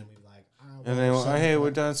this, then we like. And then, hey,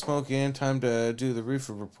 we're done smoking. Time to do the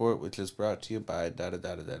reefer report, which is brought to you by da da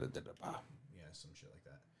da da da da da. Yeah, some shit like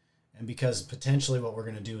that. And because potentially what we're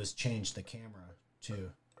gonna do is change the camera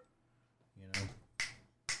too. You know.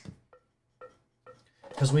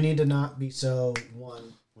 Because we need to not be so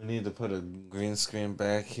one. We need to put a green screen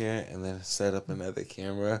back here and then set up another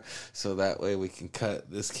camera so that way we can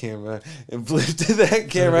cut this camera and flip to that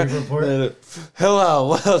camera. Hello,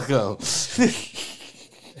 welcome.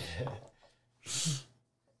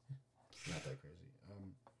 Not that crazy.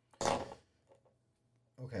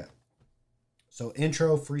 Okay. So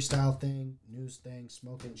intro, freestyle thing, news thing,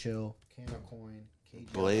 smoke and chill, can of coin,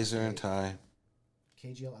 KGL blazer update, and tie.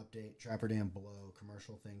 KGL update, Trapper Dan blow,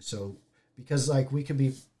 commercial thing. So because like we could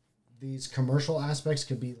be these commercial aspects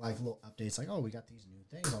could be like little updates like, oh, we got these new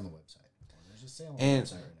things on the website. There's a sale on the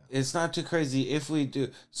website right now. It's not too crazy if we do.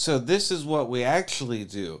 So this is what we actually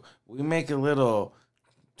do. We make a little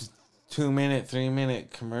 2-minute, 3-minute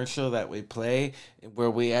commercial that we play where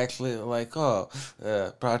we actually like,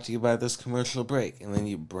 brought to you by this commercial break. And then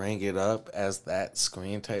you bring it up as that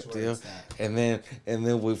screen type deal. And then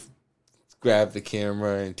we've grab the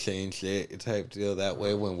camera and change it type deal. That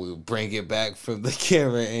way when we bring it back from the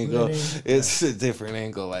camera angle, it's a different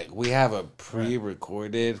angle. Like we have a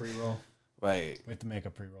pre-recorded pre-roll. Like we have to make a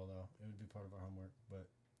pre-roll though. It would be part of our homework,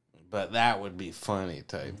 but that would be funny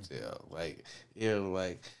type deal. Like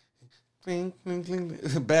like bling, bling, bling,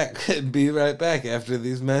 back, be right back after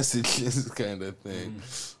these messages kind of thing.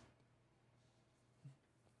 Mm-hmm.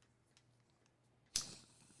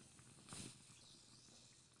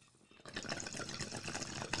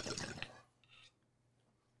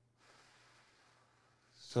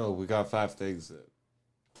 So we got 5 things. What?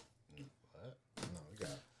 No, we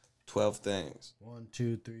got 12 things. 1,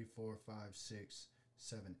 2, 3, 4, 5, 6,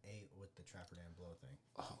 7, 8 with the Trapper Dan blow thing.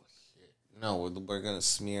 Oh shit! No, we're gonna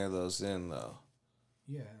smear those in though.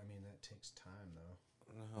 Yeah, I mean that takes time though.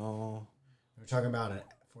 No. We're talking about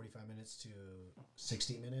 45 minutes to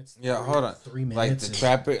 60 minutes. Yeah, hold on. 3 minutes. Like the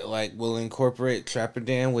Trapper, like we'll incorporate Trapper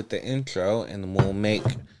Dan with the intro, and then we'll make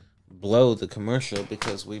blow the commercial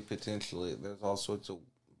because we potentially there's all sorts of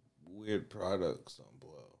weird products on blow.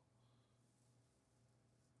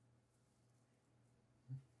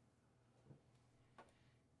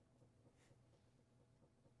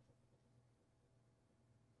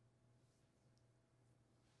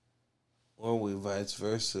 Or we vice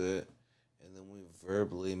versa it, and then we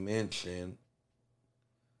verbally mention.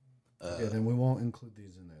 Okay, then we won't include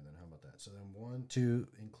these in there. Then how about that? So then 1, 2,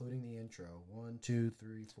 including the intro. 1, 2,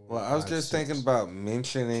 3, 4. Well, I was just thinking about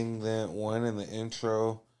mentioning that one in the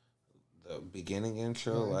intro. The beginning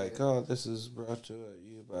intro, this is brought to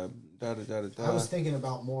you by da da da da. I was thinking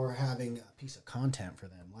about more having a piece of content for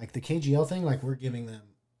them, like the KGL thing. Like we're giving them,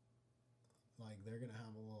 like they're gonna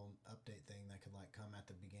have a little update thing that could like come at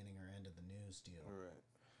the beginning or end of the news deal, right,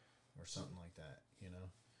 or something like that, you know.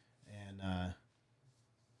 And I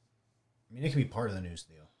mean, it could be part of the news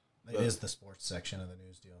deal. It is the sports section of the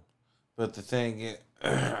news deal. But the thing,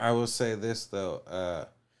 I will say this though.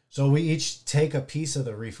 So we each take a piece of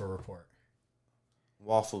the reefer report.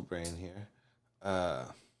 Waffle brain here. The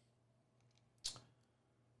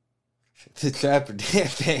Trapper Dan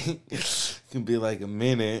thing can be like a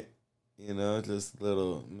minute, just a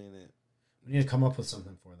little minute. We need to come up with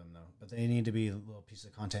something for them though, but they need to be a little piece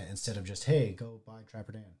of content instead of just, hey, go buy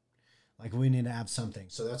Trapper Dan. Like we need to have something.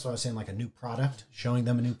 So that's why I was saying like a new product, showing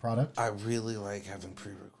them a new product. I really like having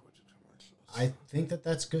pre-recorded commercials. I think that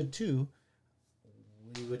that's good too.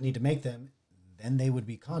 We would need to make them, then they would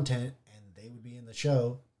be content and they would be in the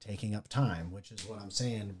show taking up time, which is what I'm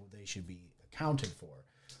saying they should be accounted for.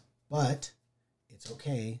 But it's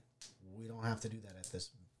okay. We don't have to do that at this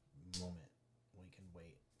moment. We can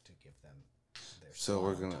wait to give them their So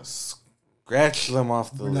we're going to scratch them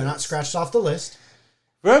off the list. They're not scratched off the list.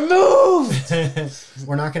 Removed!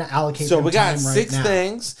 We're not going to allocate so them we got time 6 right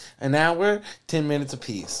things, an hour, 10 minutes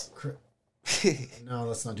apiece. No,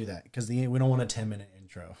 let's not do that because we don't want a 10-minute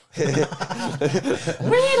intro. Playing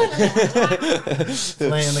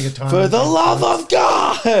the guitar for the love of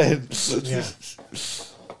God. Yeah,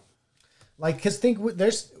 like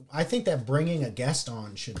because I think that bringing a guest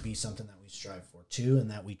on should be something that we strive for too,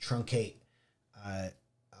 and that we truncate a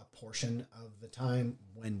portion of the time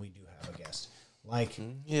when we do have a guest. Like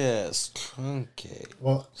yes, truncate.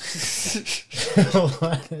 Well,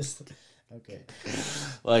 Okay.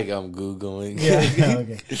 Like I'm Googling. Yeah.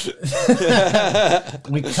 Okay.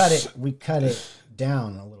 We cut it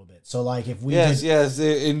down a little bit. So like if we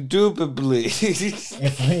indubitably.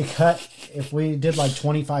 if we did like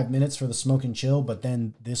 25 minutes for the Smoke and Chill, but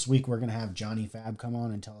then this week we're gonna have Johnny Fab come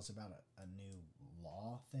on and tell us about a new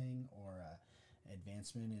law thing or a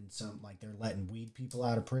advancement in some, like they're letting weed people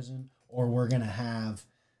out of prison, or we're gonna have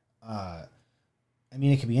I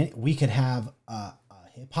mean, it could be we could have a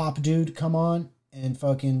hip hop dude come on and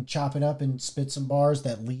fucking chop it up and spit some bars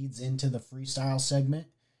that leads into the freestyle segment.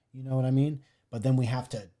 You know what I mean? But then we have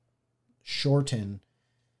to shorten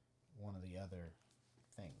one of the other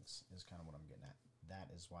things is kind of what I'm getting at. That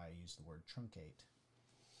is why I use the word truncate.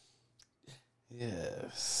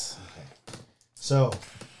 Yes. Okay. So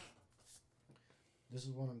this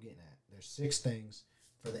is what I'm getting at. There's 6 things.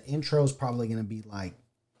 For the intro is probably going to be like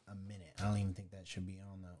a minute. I don't even think that should be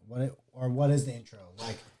on the what is the intro?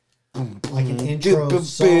 Like an intro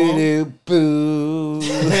song. Okay,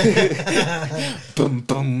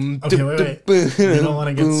 wait. You don't want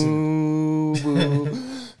to get sued.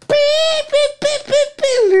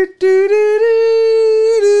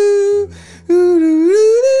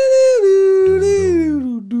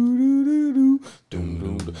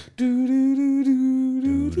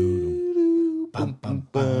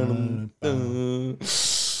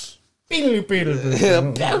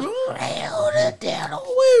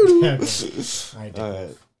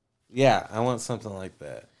 Alright. Yeah, I want something like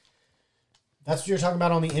that. That's what you're talking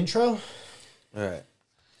about on the intro? Alright.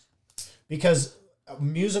 Because a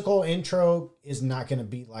musical intro is not going to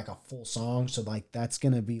be like a full song, so like that's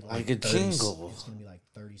going to be like a jingle. It's going to be like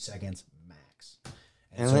 30 seconds max.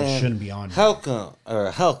 And so it shouldn't be on. Welcome.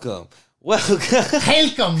 Welcome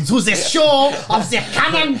to the show of the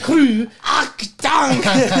Cannon Crew.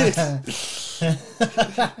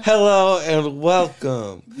 Hello and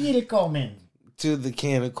welcome. Willkommen to the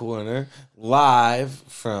Cannon Corner, live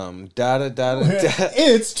from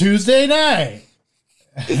It's Tuesday night.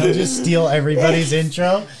 I'll just steal everybody's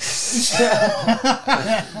intro.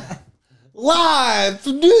 Live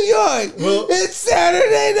from New York. It's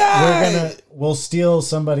Saturday night. We'll steal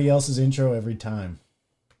somebody else's intro every time.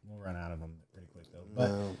 We'll run out of them pretty quick though.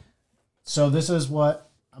 But so this is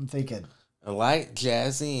what I'm thinking. A light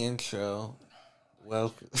jazzy intro.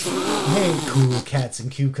 Welcome. Hey, cool cats and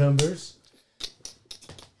cucumbers.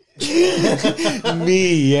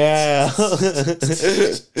 Me, yeah.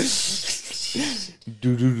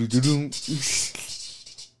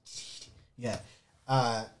 Yeah.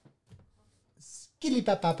 Skilly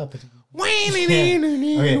papa. Okay.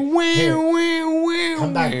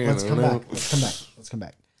 Come back. Let's come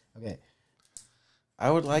back. Okay.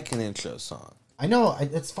 I would like an intro song. I know,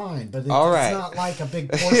 it's fine, but it's right. not like a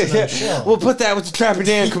big portion of the show. We'll put that with the Trapper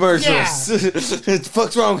Dan commercials. Yeah. What the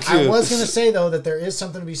fuck's wrong with you? I was going to say, though, that there is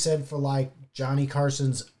something to be said for, like, Johnny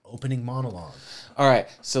Carson's opening monologue. All right,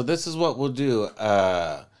 so this is what we'll do.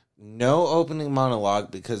 No opening monologue,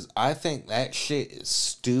 because I think that shit is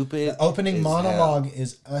stupid. The opening monologue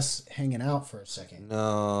is us hanging out for a second.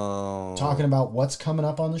 No. Talking about what's coming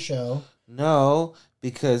up on the show. No,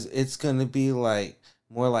 because it's going to be like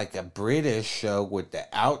more like a British show with the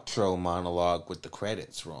outro monologue with the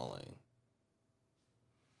credits rolling.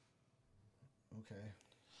 Okay.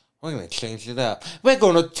 We're going to change it up. We're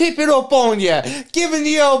going to tip it up on you. Giving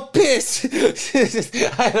the old piss.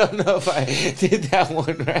 I don't know if I did that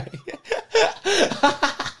one right.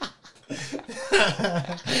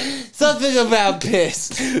 Something about piss.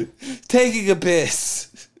 Taking a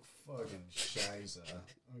piss. Fucking shiza.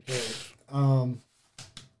 Okay.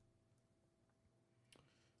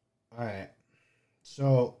 All right.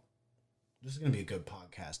 So, this is going to be a good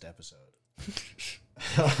podcast episode.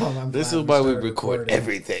 This is why we record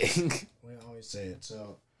everything. We always say it.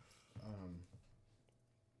 So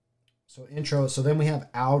intro. So then we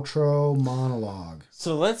have outro monologue.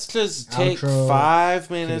 So let's just take Outro, 5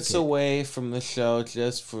 minutes away from the show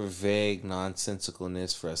just for vague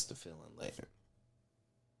nonsensicalness for us to fill in later.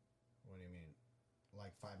 What do you mean?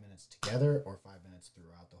 Like 5 minutes together or 5 minutes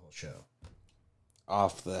throughout the whole show?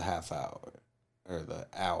 Off the half hour or the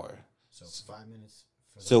hour. So 5 minutes.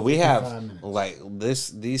 So we have minutes. like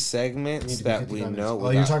these segments that we know. Oh,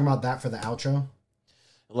 you're talking about that for the outro?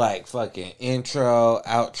 Like fucking intro,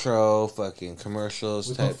 outro, fucking commercials.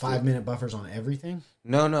 We put 5 minute buffers on everything?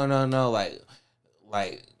 No.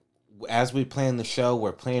 Like as we plan the show,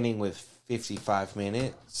 we're planning with 55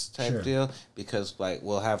 minutes type deal, because like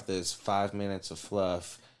we'll have this 5 minutes of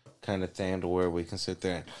fluff kind of thing to where we can sit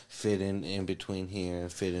there and fit in between here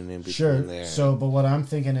and fit in between there. So, but what I'm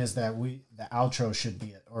thinking is that the outro should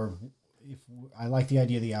be, I like the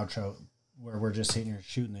idea of the outro where we're just sitting here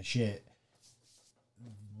shooting the shit,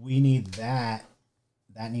 we need that.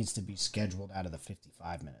 That needs to be scheduled out of the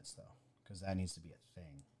 55 minutes, though, because that needs to be a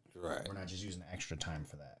thing. Right. We're not just using extra time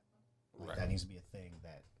for that. Like, Right. That needs to be a thing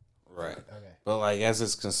that. Right. Okay. But like as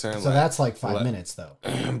it's concerned, So that's like 5 minutes, though,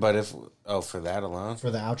 But if for that alone,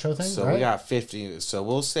 for the outro thing. so right? we got 50. So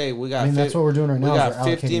we'll say we got. I mean, that's what we're doing right now. We is got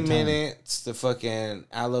we're 50 allocating time. minutes to fucking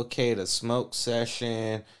allocate a smoke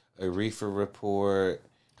session, a reefer report,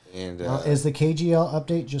 and Is the KGL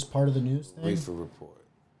update just part of the news thing? reefer report.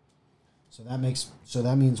 So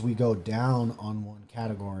that means we go down on one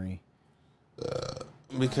category.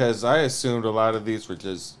 Because I assumed a lot of these were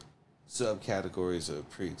just subcategories of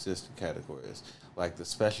pre-existing categories. Like the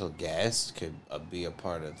special guest could be a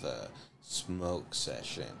part of the smoke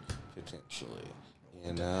session potentially.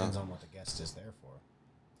 You know, Depends on what the guest is there for.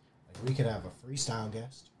 Like we could have a freestyle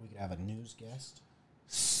guest. We could have a news guest.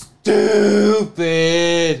 stupid.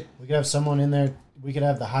 We could have someone in there. We could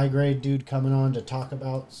have the high grade dude coming on to talk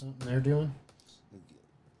about something they're doing.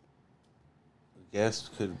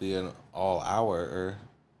 Guest could be an all-hour or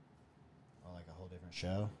Or like a whole different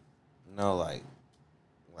show. no, like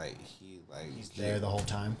He's there the whole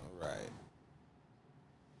time. right.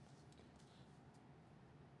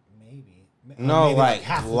 Maybe. No, maybe like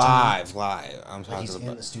half the live. I'm time. talking He's in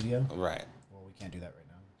about the studio. right. Well, we can't do that right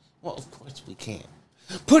now. Well, of course we can.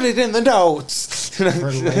 Put it in the notes. For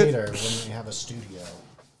later, when we have a studio.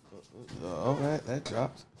 All right, that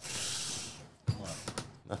dropped. What?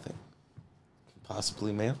 Nothing.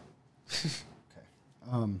 Possibly mail.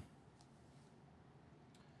 Okay.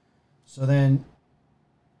 So then.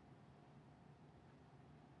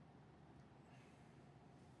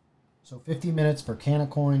 So 50 minutes for Can of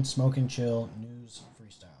Coin, Smoke and Chill, News,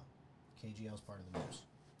 Freestyle. KGL's part of the news.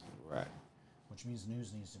 Right. Which means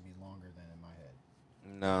news needs to be longer than in my head.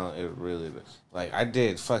 No, it really does. Like I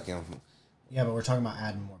did fucking Yeah, but we're talking about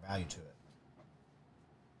adding more value to it.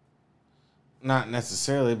 not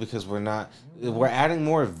necessarily because we're adding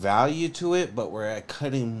more value to it, but we're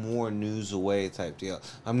cutting more news away type deal.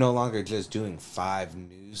 I'm no longer just doing 5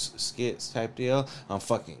 news skits type deal. I'm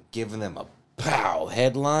fucking giving them a pow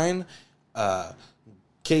headline, KGL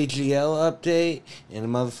update, and a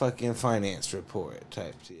motherfucking finance report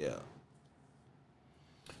type deal.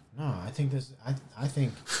 No, I think this. I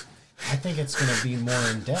think it's going to be more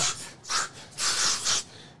in depth.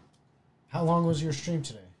 How long was your stream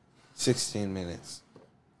today? 16 minutes.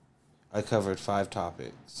 I covered 5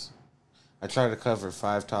 topics. I try to cover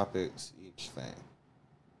 5 topics each thing.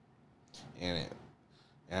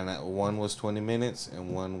 And one was 20 minutes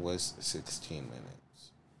and one was 16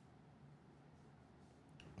 minutes.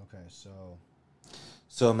 Okay, so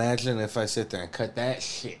So imagine if I sit there and cut that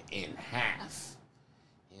shit in half.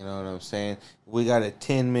 You know what I'm saying? We got a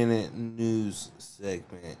 10-minute news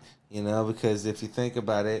segment, you know, because if you think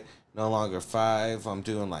about it, no longer 5, I'm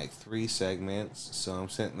doing like 3 segments. So I'm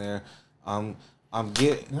sitting there, I'm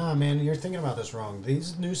getting... Nah, man, you're thinking about this wrong.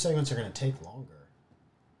 These news segments are going to take longer.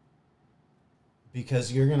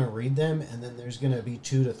 Because you're going to read them, and then there's going to be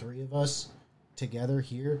 2 to 3 of us together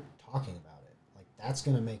here talking about it. Like, that's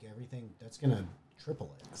going to make everything... That's going to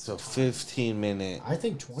triple it. So 15 minutes. I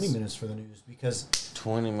think 20 minutes for the news, because...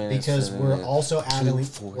 20 minutes. Because we're also adding...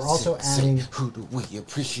 We're also adding... Who do we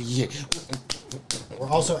appreciate? We're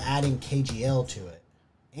also adding KGL to it.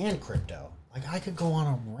 And crypto. Like, I could go on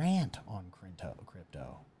a rant on crypto.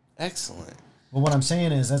 Excellent. But what I'm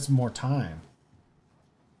saying is that's more time.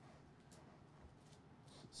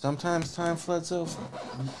 Sometimes time floods over.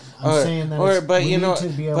 I'm saying that but we you need know, to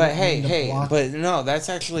be able but to hey, block- but no, that's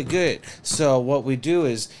actually good. So what we do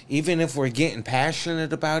is, even if we're getting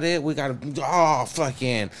passionate about it, we gotta,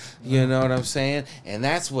 fucking, you know what I'm saying? And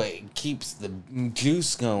that's what keeps the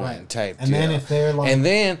juice going, Right. type And deal. then if they're like- and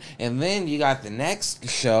then you got the next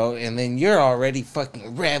show, and then you're already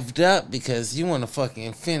fucking revved up because you want to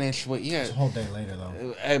fucking finish what you're. It's a whole day later,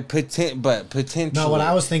 though. But potentially. No, what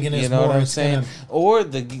I was thinking is you know more what I'm it's saying,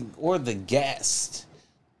 gonna- or the guest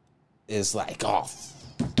is like, oh,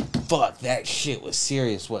 fuck, that shit was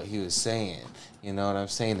serious what he was saying. You know what I'm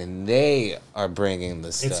saying, and they are bringing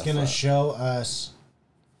the stuff. It's going to up. show us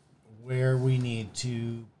where we need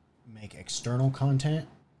to make external content,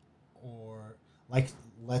 or like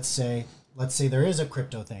let's say there is a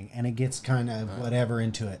crypto thing and it gets kind of whatever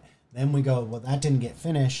into it. Then we go, well, that didn't get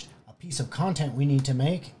finished. A piece of content we need to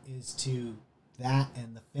make is to that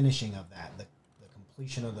and the finishing of that, the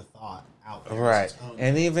completion of the thought out there. Right,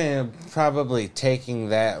 and even probably taking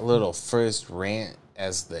that little first rant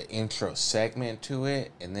as the intro segment to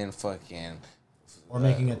it, and then fucking or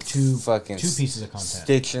making it two fucking pieces of content,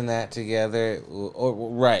 stitching that together,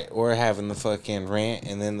 or having the fucking rant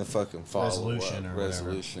and then the fucking follow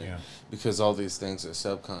resolution, yeah. because all these things are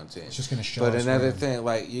sub content. It's just gonna show. But us another thing,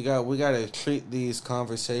 like we got to treat these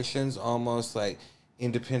conversations almost like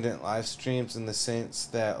independent live streams, in the sense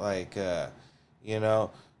that, like, you know,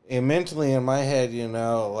 and mentally in my head, you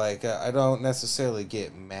know, like, I don't necessarily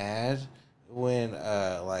get mad when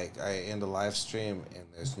like I end a live stream and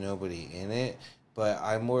there's nobody in it, but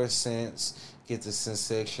I more get the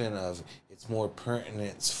sensation of it's more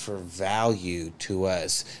pertinence for value to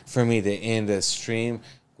us for me to end a stream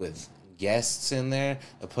with guests in there,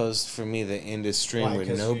 opposed for me to end a stream with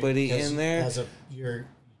nobody in there.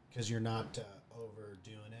 Because you're not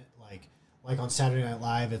overdoing it. Like on Saturday Night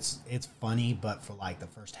Live, it's funny, but for like the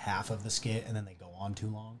first half of the skit, and then they go on too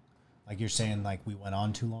long. Like you're saying, like we went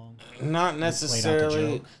on too long. Not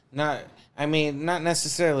necessarily. Not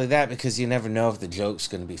necessarily that, because you never know if the joke's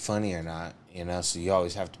going to be funny or not. You know, so you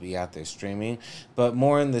always have to be out there streaming. But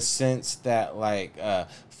more in the sense that, like,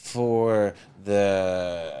 for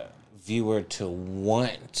the viewer to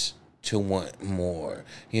want more.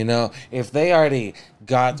 You know, if they already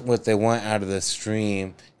got what they want out of the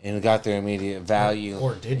stream and got their immediate value,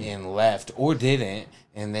 and left, or didn't,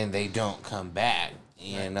 and then they don't come back.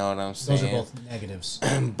 You know what I'm saying? Those are both negatives.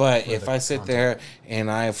 But if I sit there and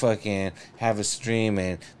I fucking have a stream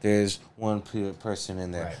and there's one person in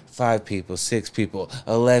there, 5 people, 6 people,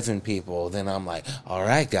 11 people, then I'm like, all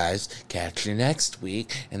right, guys, catch you next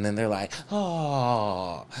week. And then they're like,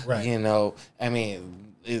 oh, you know, I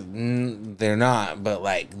mean, they're not, but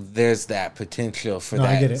like there's that potential for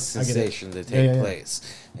that sensation to take place.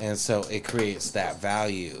 And so it creates that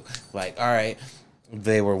value. Like, all right,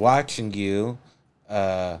 they were watching you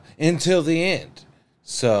until the end,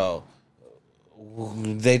 so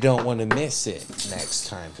they don't want to miss it next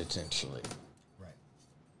time, potentially. Right.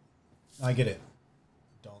 I get it.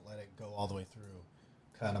 Don't let it go all the way through.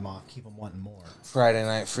 Cut them off. Keep them wanting more. Friday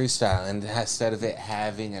Night Freestyle, and instead of it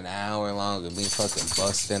having an hour long of me fucking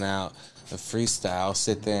busting out a freestyle,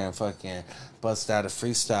 sit there and fucking bust out a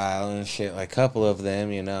freestyle and shit, like a couple of them,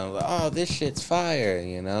 you know, like, oh, this shit's fire,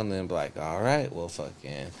 you know, and then be like, all right, well,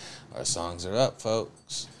 fucking, our songs are up,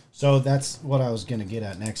 folks. So that's what I was going to get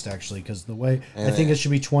at next, actually, because the way, I think it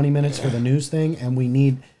should be 20 minutes for the news thing, and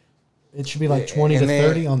it should be like 20 to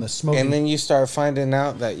 30 on the smoking. And then you start finding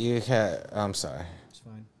out that I'm sorry. It's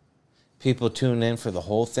fine. People tune in for the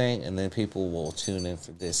whole thing, and then people will tune in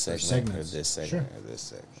for this segment, or this segment, or this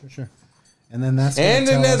segment. Sure. And then that's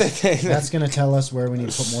going to tell us where we need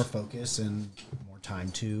to put more focus and more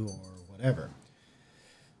time to, or whatever.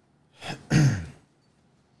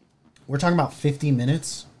 We're talking about 50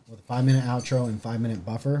 minutes with a 5-minute outro and 5-minute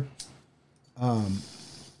buffer.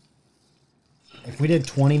 If we did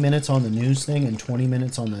 20 minutes on the news thing and 20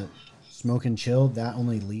 minutes on the smoke and chill, that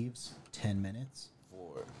only leaves 10 minutes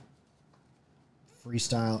for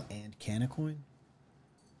freestyle and Canacoin.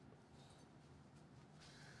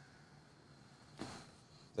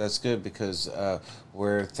 That's good, because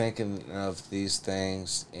we're thinking of these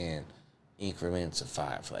things in increments of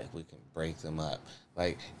 5. Like, we can break them up.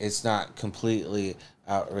 Like, it's not completely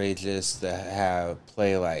outrageous to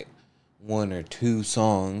play like 1 or 2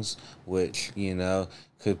 songs, which, you know,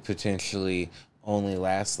 could potentially only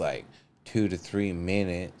last like 2 to 3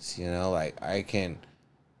 minutes. You know, like, I can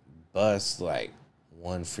bust like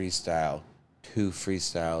 1 freestyle, 2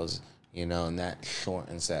 freestyles, you know, and that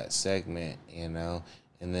shortens that segment, you know.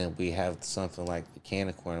 And then we have something like the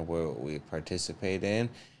Canacorn where we participate in,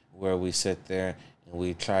 where we sit there and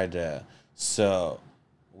we try to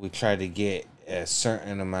get a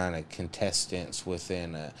certain amount of contestants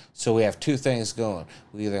within so we have 2 things going.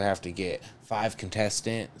 We either have to get 5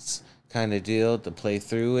 contestants kind of deal to play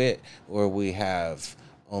through it, or we have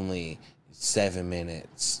only 7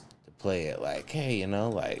 minutes to play it. Like, hey, you know,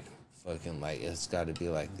 like, fucking, like, it's got to be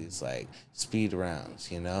like these like speed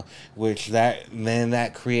rounds, you know, which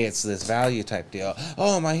that creates this value type deal.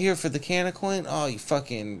 Oh, am I here for the Canacoin? Oh, you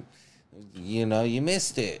fucking, you know, you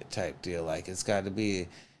missed it type deal. Like, it's got to be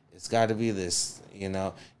this, you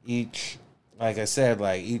know, like I said,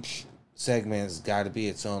 like, each segment's got to be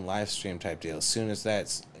its own live stream type deal. As soon as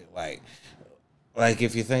that's like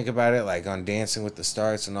if you think about it, like on Dancing with the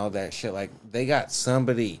Stars and all that shit, like, they got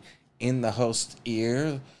somebody in the host's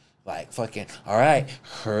ear, like, fucking, all right,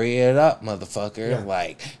 hurry it up, motherfucker. Yeah.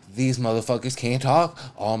 Like, these motherfuckers can't talk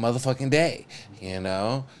all motherfucking day, you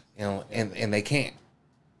know, and they can't,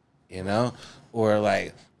 you know, or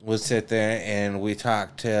like we'll sit there and we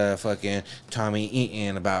talk to fucking Tommy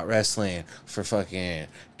Eaton about wrestling for fucking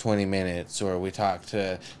 20 minutes, or we talk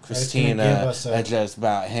to Christina just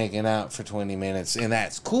about hanging out for 20 minutes, and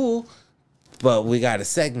that's cool, but we got a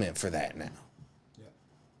segment for that now.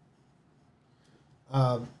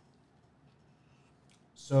 Yeah.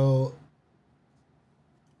 So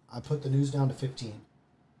I put the news down to 15.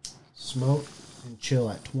 Smoke and chill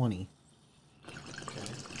at 20. Okay.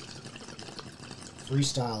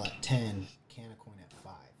 Freestyle at 10. Can of Coin at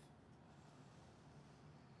 5.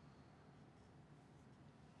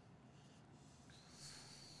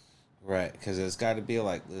 Right, because it's got to be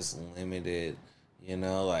like this limited,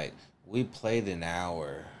 like we played an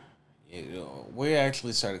hour. We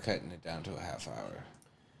actually started cutting it down to a half hour.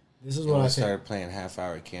 This is what I started playing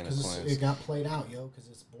half-hour Can of Coins. It got played out, because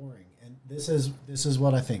it's boring. And this is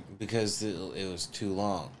what I think. Because it was too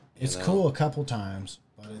long. It's cool a couple times,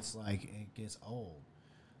 but it's like it gets old.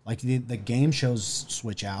 Like the game shows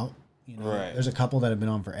switch out. Right. There's a couple that have been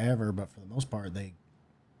on forever, but for the most part they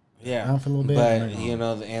around for a little bit.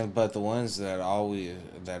 But but the ones that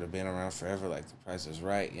have been around forever, like The Price is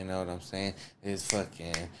Right, you know what I'm saying? Is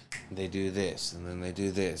fucking they do this and then they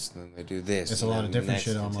do this and then they do this. It's a lot of different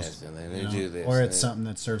shit almost. And then they do this. Or it's something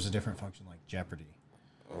that serves a different function, like Jeopardy.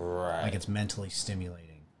 Right. Like it's mentally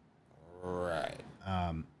stimulating. Right.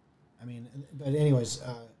 But anyways,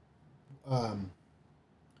 what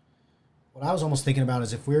I was almost thinking about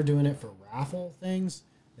is if we're doing it for raffle things,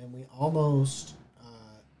 then we almost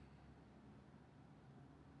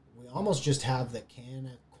just have the Can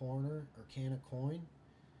of Corner or Can of Coin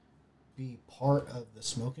be part of the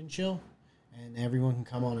Smoke and Chill, and everyone can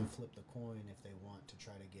come on and flip the coin if they want to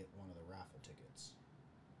try to get one of the raffle tickets,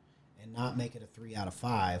 and not make it a 3 out of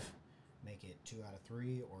 5, make it 2 out of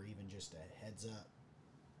 3, or even just a heads up.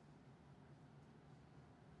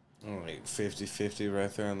 Like 50-50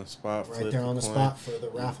 right there on the spot. Right there on the spot for the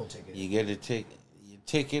raffle ticket. You get a ticket.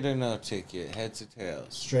 Ticket or no ticket, heads or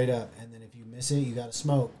tails. Straight up. And then if you miss it, you got to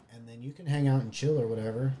smoke. And then you can hang out and chill or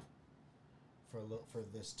whatever for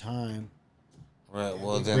this time. Right.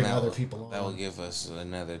 Well, then that will give us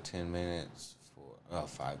another 10 minutes 5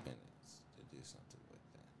 minutes to do something with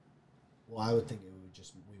that. Well, I would think we would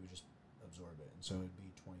just absorb it, and so it'd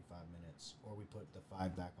be 25 minutes, or we put the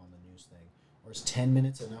 5 back on the news thing. Or is 10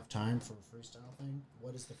 minutes enough time for a freestyle thing?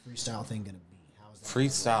 What is the freestyle thing going to be? How is that?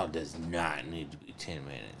 Freestyle does not need to be 10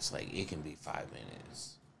 minutes. Like, it can be 5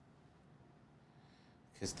 minutes.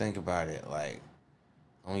 Because think about it, like,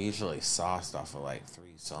 I'm usually sauced off of, like,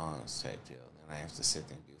 3 songs type deal. And I have to sit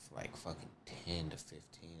there and do for, like, fucking 10 to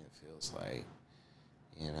 15, it feels like,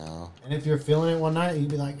 And if you're feeling it one night,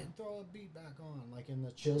 you'd be like, throw a beat back on, like in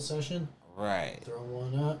the chill session. Right. Throw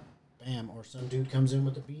one up, bam. Or some dude comes in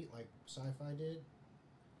with a beat, like Sci-Fi did.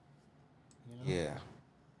 Yeah.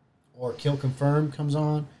 Or Kill Confirm comes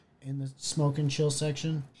on in the Smoke and Chill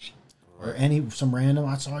section. Right. Or some random,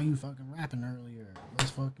 I saw you fucking rapping earlier.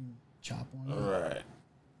 Let's fucking chop one up. Right.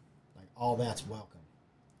 Like, all that's welcome.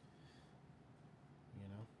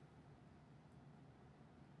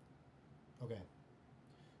 Okay.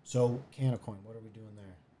 So, Can of Coin, what are we doing there?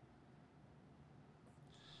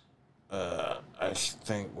 I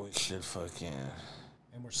think we should fucking...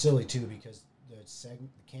 And we're silly, too, because the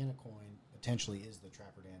Can of Coin potentially is the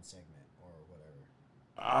Trapper Dan segment or whatever.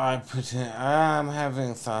 I'm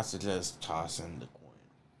having thoughts of just tossing the coin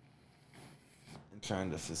and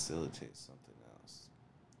trying to facilitate something else.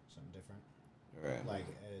 Something different? Right. Like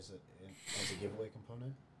as a giveaway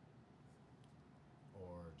component?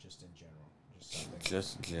 Or just in general?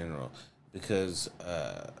 Just in general. Because,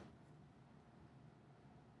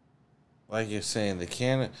 like you're saying, the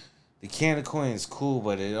can of coin is cool,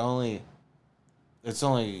 but it's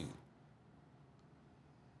only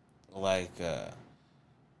like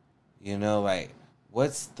like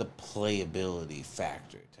what's the playability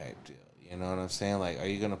factor type deal? You know what I'm saying? Like, are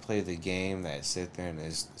you gonna play the game that sit there and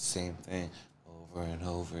is the same thing over and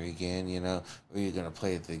over again? Or are you gonna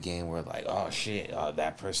play the game where like, oh shit,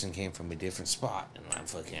 that person came from a different spot and I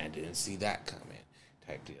didn't see that coming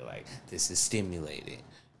type deal. Like, this is stimulating.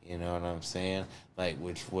 You know what I'm saying? Like,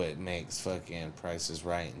 what makes fucking Price is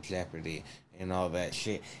Right and Jeopardy and all that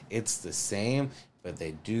shit. It's the same, but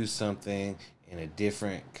they do something in a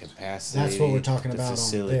different capacity. That's what we're talking about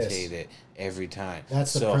facilitate on this. it every time.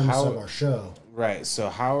 That's the premise of our show. Right. So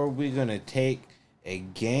how are we going to take a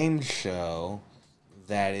game show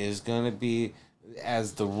that is going to be,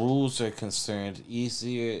 as the rules are concerned,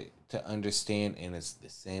 easier to understand, and it's the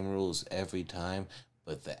same rules every time,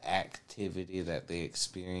 but the activity that they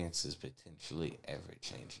experience is potentially ever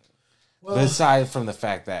changing. Well, aside from the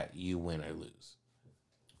fact that you win or lose.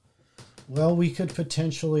 Well, we could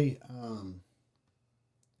potentially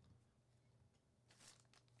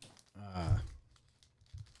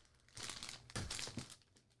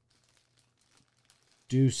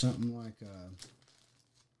do something like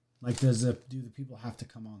do the people have to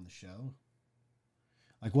come on the show?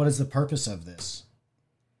 Like, what is the purpose of this?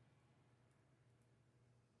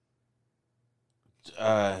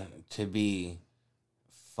 To be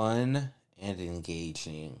fun and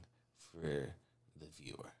engaging for the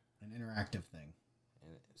viewer. An interactive thing.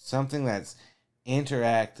 Something that's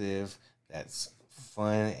interactive, that's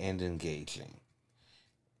fun and engaging.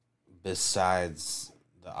 Besides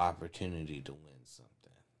the opportunity to win something.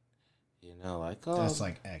 Like, oh. That's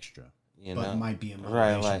like extra. But might be a motivation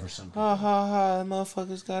right, like, for some people. The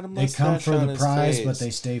motherfucker's got a mustache. They come for on the his prize, face. but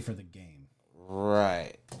they stay for the game.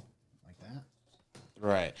 Right. Like that?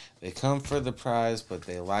 Right. They come for the prize, but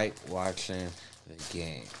they like watching the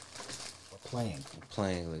game. Or playing.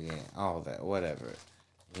 Playing the game. All that. Whatever.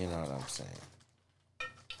 You know what I'm saying.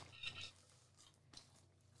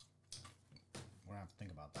 We're going to have to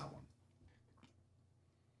think about that one.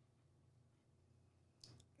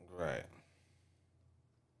 Right.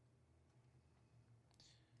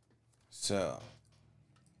 So.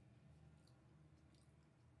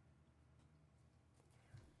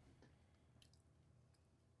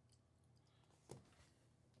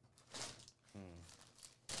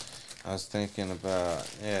 I was thinking about,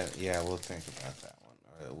 we'll think about that one.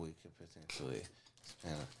 Or we could potentially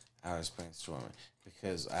spend hours brainstorming.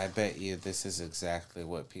 Because I bet you this is exactly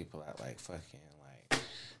what people at like fucking like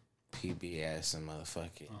PBS and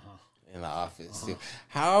motherfucking in the office do.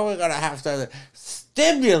 How are we going to have to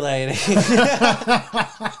stimulate it?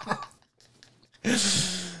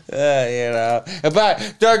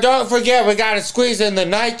 But don't forget we gotta squeeze in the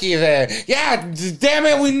Nike there. Yeah, damn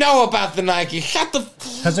it, we know about the Nike.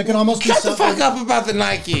 Because it can almost shut the fuck up about the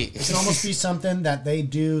Nike. It can almost be something that they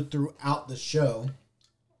do throughout the show.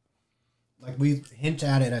 Like we hint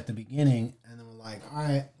at it at the beginning, and then we're like, all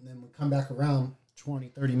right, and then we come back around 20,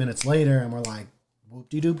 30 minutes later, and we're like,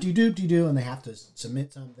 whoop-de-doop-de-doop-de-doo, and they have to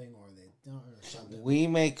submit something, or they don't, or something. We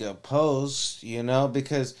make a post,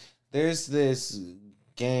 because there's this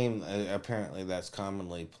game apparently that's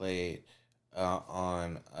commonly played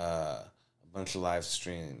on a bunch of live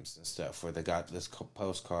streams and stuff where they got this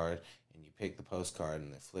postcard and you pick the postcard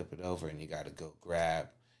and they flip it over and you got to go grab.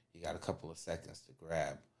 You got a couple of seconds to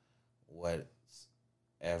grab whatever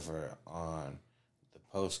on the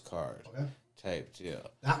postcard type deal.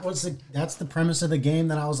 That's the premise of the game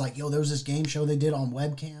that I was like, yo, there was this game show they did on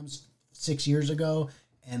webcams 6 years ago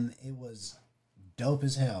and it was dope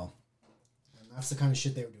as hell. That's the kind of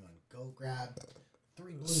shit they were doing. Go grab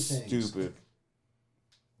 3 blue things. Stupid.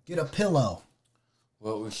 Get a pillow.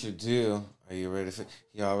 What we should do, y'all ready for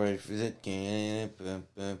that?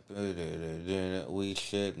 We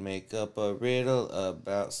should make up a riddle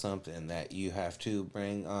about something that you have to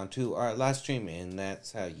bring onto our live stream, and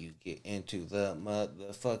that's how you get into the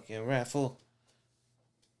motherfucking raffle.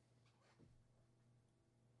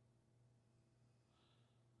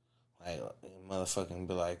 Like, motherfucking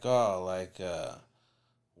be like,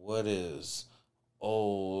 what is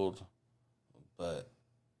old but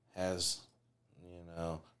has,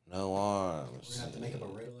 no arms? We're going to have to make up a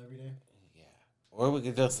riddle every day? Yeah. Or we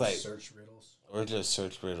could just, search riddles? Or just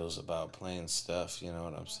search riddles about playing stuff, you know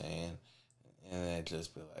what I'm saying? And then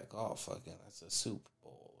just be like, oh, fucking, that's a Super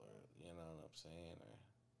Bowl, or, you know what I'm saying?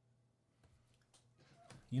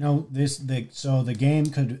 Or, so the game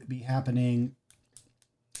could be happening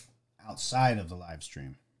outside of the live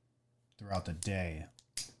stream throughout the day.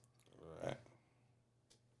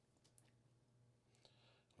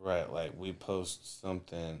 Right, like we post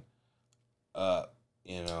something up,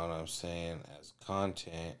 you know what I'm saying, as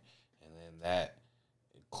content, and then that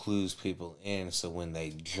clues people in, so when they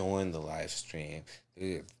join the live stream,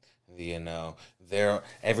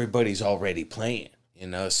 everybody's already playing.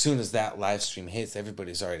 As soon as that live stream hits,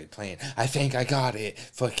 everybody's already playing. I think I got it.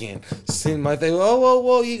 Fucking send my thing.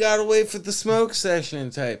 Whoa, you gotta wait for the smoke session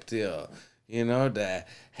type deal.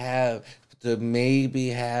 To maybe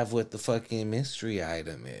have what the fucking mystery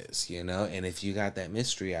item is, And if you got that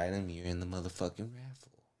mystery item, you're in the motherfucking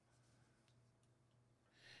raffle.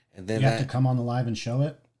 And then you have to come on the live and show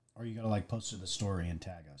it, or you gotta post to the story and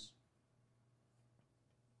tag us.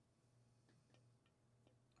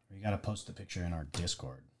 Or you gotta post the picture in our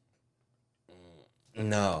Discord.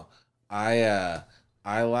 No, I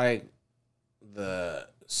like the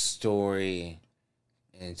story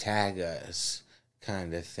and tag us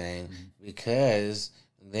kind of thing, because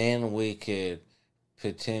then we could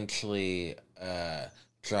potentially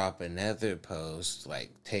drop another post,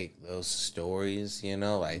 like take those stories, you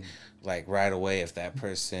know, like right away if that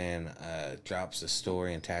person drops a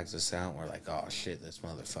story and tags us out, we're like, oh shit, this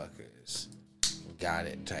motherfucker's got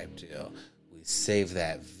it type deal. We save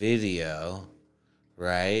that video,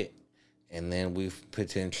 right? And then we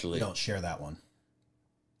potentially don't share that one.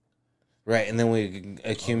 Right, and then we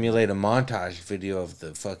accumulate a montage video of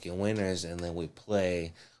the fucking winners, and then we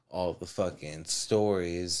play all the fucking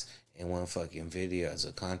stories in one fucking video as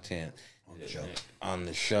a content on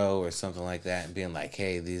the show or something like that, and being like,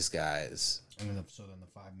 hey, these guys. And then so then the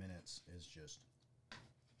 5 minutes is just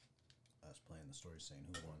us playing the story saying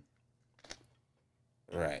who won.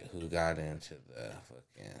 Right, who got into the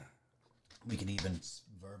fucking... We can even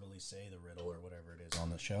verbally say the riddle or whatever it is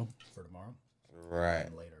on the show for tomorrow. Right.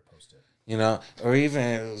 And later post it. You know, or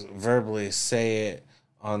even verbally say it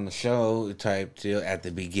on the show type deal at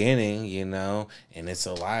the beginning, you know, and it's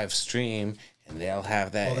a live stream, and they'll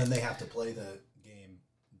have that. Well, then they have to play the game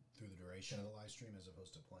through the duration of the live stream as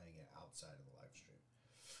opposed to playing it outside of the live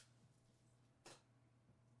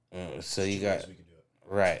stream. So you got... We could do it.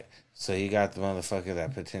 Right. So you got the motherfucker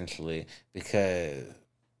that potentially, because...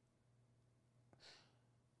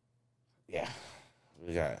 Yeah.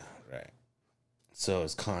 We got... Right. So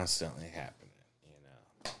it's constantly happening, you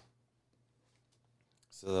know.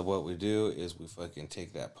 So what we do is we fucking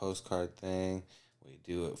take that postcard thing, we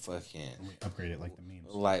do it fucking... And we upgrade it like the memes.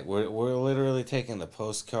 Like, we're literally taking the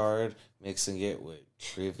postcard, mixing it with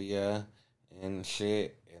trivia and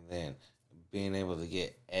shit, and then being able to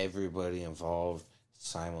get everybody involved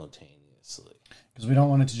simultaneously. Because we don't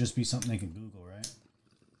want it to just be something they can Google, right?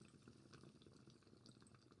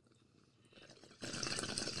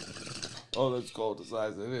 Oh, that's cold the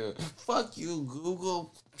size of it. Fuck you,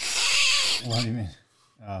 Google. What do you mean?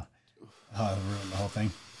 Ruin the whole thing.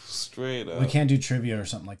 Straight up. We can't do trivia or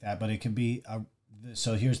something like that, but it can be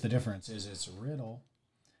so here's the difference: is it's a riddle.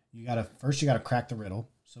 You gotta crack the riddle.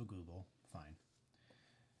 So Google, fine.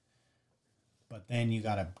 But then you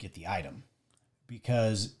gotta get the item,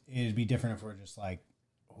 because it'd be different if we're just like,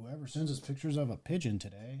 whoever sends us pictures of a pigeon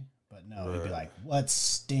today. But no, it'd be like, what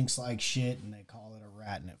stinks like shit, and they call it a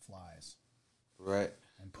rat, and it flies. Right.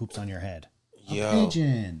 And poops on your head. A Yo.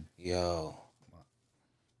 pigeon. Yo.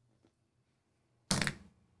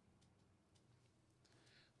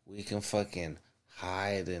 We can fucking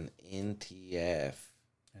hide an NTF.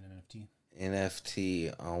 An NFT.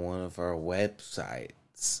 NFT on one of our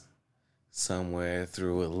websites somewhere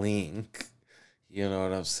through a link. You know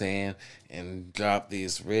what I'm saying? And drop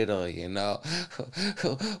these riddle, you know.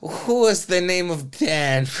 Who was the name of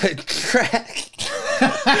Dan Patrick?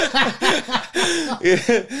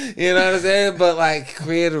 You know what I'm saying? But like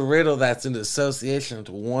create a riddle that's in association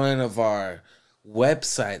to one of our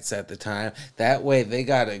websites at the time. That way they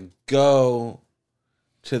gotta go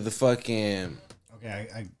to the fucking... Okay,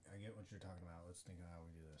 I get what you're talking about. Let's think of how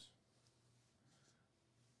we do this.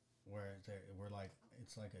 We're like,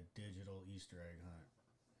 it's like a digital Easter egg hunt.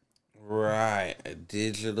 Right, a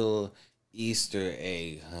digital Easter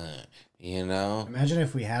egg hunt, you know? Imagine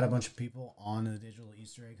if we had a bunch of people on the digital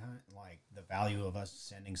Easter egg hunt, like the value of us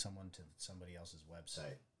sending someone to somebody else's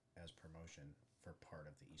website as promotion for part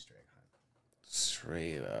of the Easter egg hunt.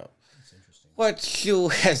 Straight up. That's interesting. What you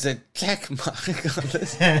has a check mark on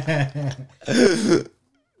this?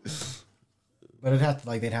 But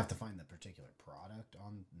they'd have to find the particular product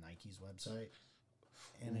on Nike's website.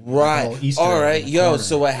 Right. All right. Yo,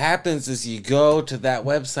 so what happens is you go to that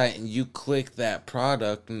website and you click that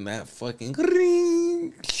product and that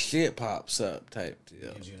fucking shit pops up type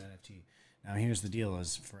deal. Gives you an NFT. Now, here's the deal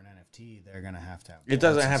is for an NFT, they're going to have to have... It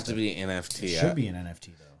doesn't have to be NFT. It should be an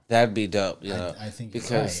NFT, though. That'd be dope, you know. I think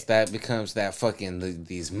because that becomes that fucking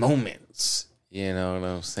these moments. You know what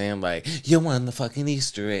I'm saying? Like, you won the fucking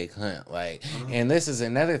Easter egg hunt. Like, and this is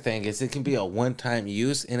another thing, is it can be a one-time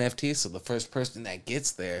use NFT, so the first person that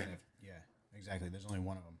gets there. Yeah, exactly. There's only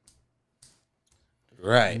one of them.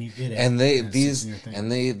 Right. And you get it. And these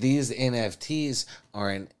NFTs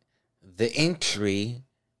are the entry,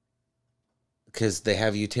 because they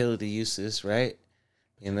have utility uses, right?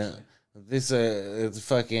 You know, this it's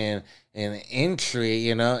fucking an entry,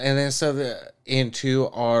 you know, and then into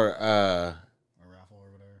our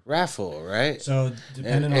raffle, right? So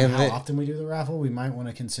depending on how often we do the raffle, we might want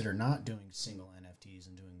to consider not doing single NFTs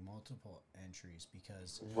and doing multiple entries,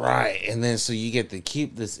 because right. And then so you get to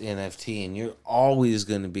keep this NFT, and you're always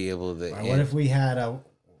going to be able to. What if we had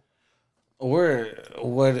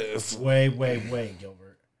what if? Wait,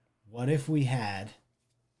 Gilbert. What if we had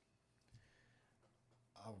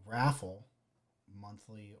a raffle,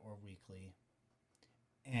 monthly or weekly,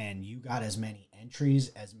 and you got as many entries,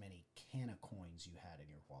 as many Canna coins you had in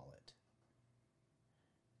your wallet.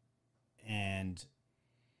 And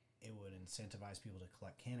it would incentivize people to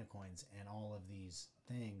collect Canna coins, and all of these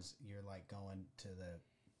things, you're like going to the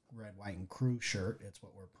Red, White, and Crew shirt. It's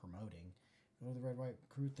what we're promoting. Go to the Red, White,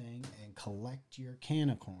 Crew thing and collect your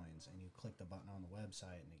Canna coins, and you click the button on the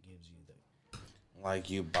website, and it gives you the...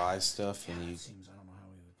 Like you buy stuff and you... Seems, I don't know how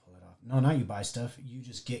we would pull it off. No, not you buy stuff. You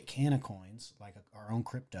just get Canna coins, like our own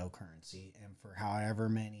cryptocurrency, and for however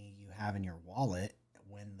many you have in your wallet,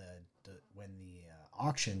 when the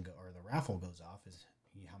auction or the raffle goes off, is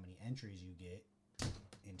how many entries you get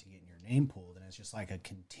into getting your name pulled, and it's just like a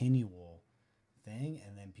continual thing.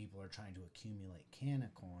 And then people are trying to accumulate Canna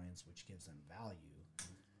coins, which gives them value.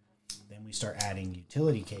 Then we start adding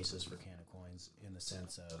utility cases for Canna coins in the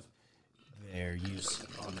sense of their use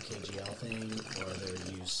on the KGL thing, or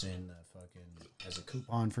their use in the fucking as a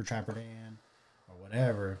coupon for Trapper Dan or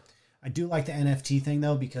whatever. I do like the NFT thing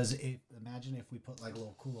though, because imagine if we put like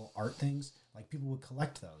little cool little art things, like people would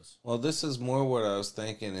collect those. Well, this is more what I was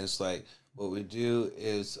thinking is like what we do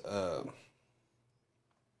is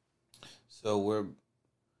so we're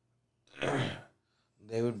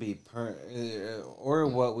they would be or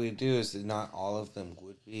what we do is that not all of them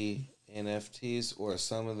would be NFTs, or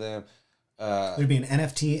some of them there'd be an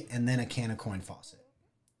NFT and then a Canna coin faucet.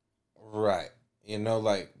 Right. You know,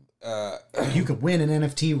 like you could win an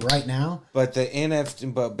NFT right now. But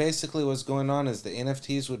but basically what's going on is the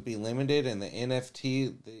NFTs would be limited, and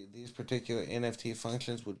these particular NFT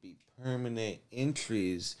functions would be permanent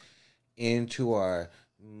entries into our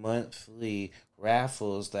monthly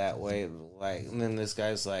raffles. That way, like, and then this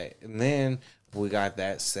guy's like, and then we got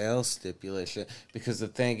that sales stipulation, because the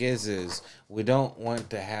thing is we don't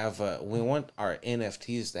want to have we want our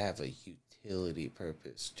NFTs to have a utility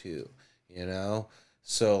purpose too, you know?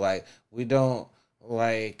 So like we don't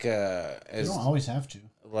like you don't always have to.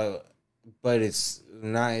 Like, but it's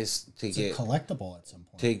nice to get collectible at some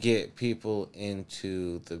point to get people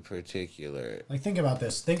into the particular. Like, think about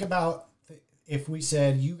this. Think about if we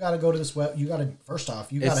said you got to go to this web. You got to first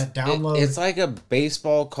off, you got to download. It's like a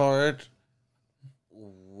baseball card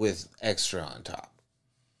with extra on top.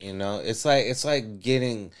 You know, it's like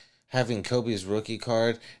having Kobe's rookie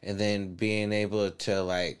card and then being able to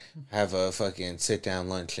like have a fucking sit down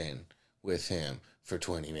luncheon with him for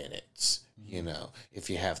 20 minutes, you know, if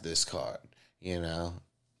you have this card, you know.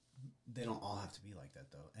 They don't all have to be like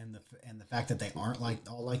that though. And the fact that they aren't like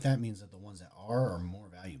all like that means that the ones that are more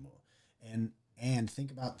valuable. And think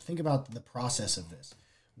about the process of this.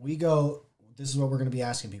 This is what we're going to be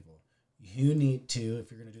asking people. You need to,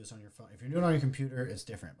 if you're going to do this on your phone, if you're doing it on your computer, it's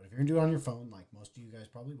different. But if you're going to do it on your phone, like most of you guys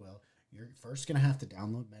probably will, you're first going to have to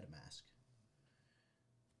download MetaMask.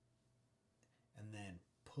 And then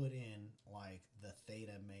put in, like, the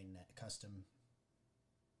Theta mainnet, custom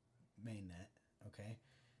mainnet, okay?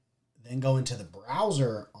 Then go into the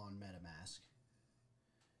browser on MetaMask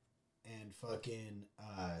and fucking,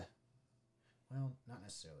 well, not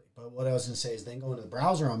necessarily. But what I was going to say is then go into the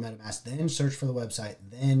browser on MetaMask, then search for the website,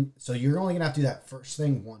 so you're only going to have to do that first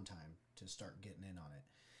thing one time to start getting in on it.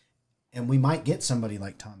 And we might get somebody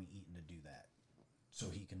like Tommy Eaton to do that so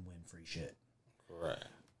he can win free shit. Right.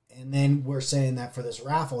 And then we're saying that for this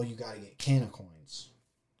raffle, you got to get Canna coins.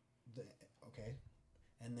 Okay.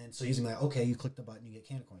 And then, so he's going to be like, okay, you click the button, you get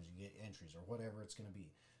Canna coins, you get entries or whatever it's going to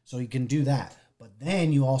be. So you can do that. But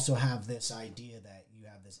then you also have this idea that you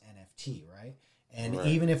have this NFT, right? And right.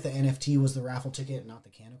 Even if the NFT was the raffle ticket and not the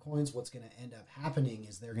Canna coins, what's going to end up happening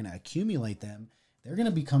is they're going to accumulate them. They're going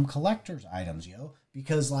to become collector's items, yo.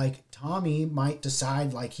 Because, like, Tommy might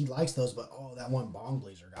decide, like, he likes those, but, oh, that one Bong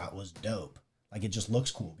Blazer got was dope. Like, it just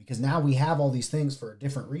looks cool. Because now we have all these things for a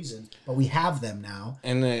different reason, but we have them now.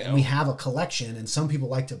 And we have a collection, and some people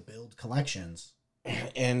like to build collections.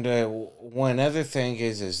 And one other thing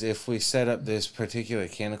is if we set up this particular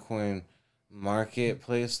Canna coin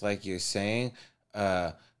marketplace, like you're saying,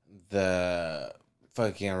 the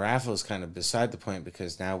fucking raffle is kind of beside the point,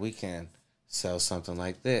 because now we can sell something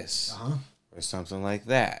like this or something like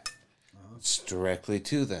that directly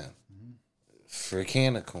to them for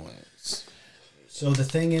Canna coins. So the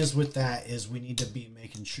thing is with that is we need to be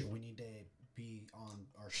making sure, we need to be on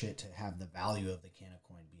our shit to have the value of the Canna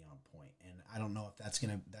coin be on point. And I don't know if that's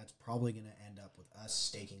probably gonna end up with us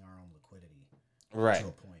staking our own liquidity to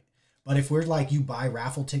a point. But if we're like, you buy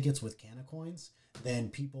raffle tickets with Canna coins, then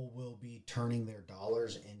people will be turning their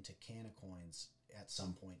dollars into Canna coins at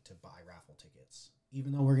some point to buy raffle tickets.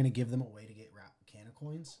 Even though we're going to give them away to get Canna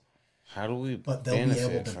coins. How do we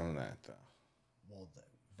benefit from that, though? Well, the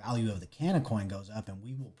value of the Canna coin goes up, and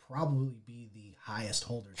we will probably be the highest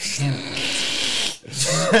holders of Canna coins.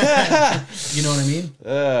 You know what I mean?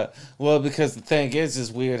 Well, because the thing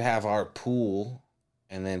is we would have our pool,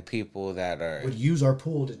 and then people that are would use our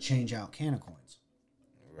pool to change out Canna coins,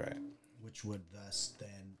 right, which would thus then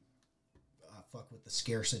fuck with the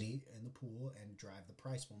scarcity in the pool and drive the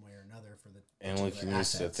price one way or another for the and we can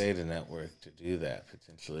use the assets. Theta network to do that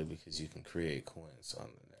potentially because you can create coins on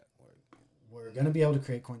the network. We're going to be able to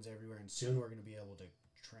create coins everywhere, and soon we're going to be able to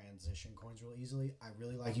transition coins real easily. I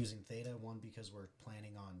really like using Theta, one, because we're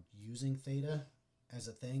planning on using Theta as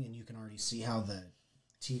a thing, and you can already see how the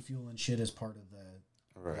T-Fuel and shit is part of the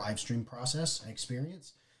live stream process and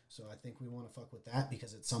experience. So I think we want to fuck with that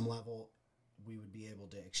because at some level we would be able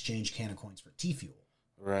to exchange Canna coins for T-Fuel.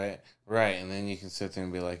 Right. And then you can sit there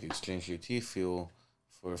and be like, exchange your T-Fuel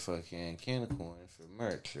for fucking Canna coin for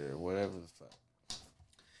merch or whatever the fuck.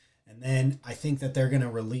 And then I think that they're going to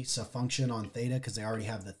release a function on Theta because they already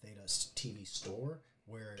have the Theta TV store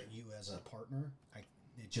where you as a partner,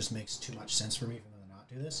 it just makes too much sense for me for them to not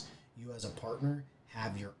do this. You as a partner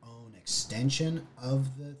have your own extension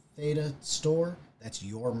of the Theta store. That's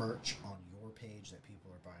your merch on your page that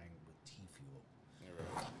people are buying with T-Fuel.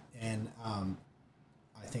 Right. And I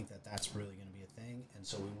think that that's really going to be a thing. And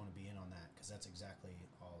so we want to be in on that because that's exactly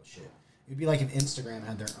all the shit. It would be like if Instagram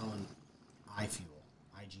had their own iFuel,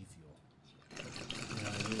 IG Fuel. You know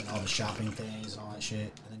what I mean? All the shopping things and all that shit.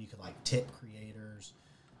 And then you could like tip creators.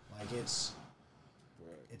 Like it's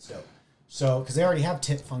dope. So, because they already have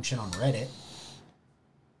tip function on Reddit.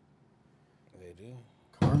 They do.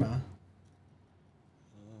 Karma.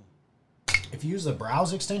 If you use the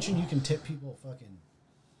browse extension, you can tip people fucking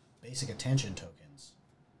basic attention tokens.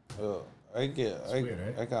 Oh, weird,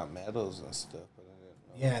 right? I got medals and stuff, but I didn't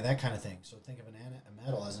know. Yeah, that kind of thing. So think of a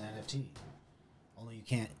medal as an NFT. Only you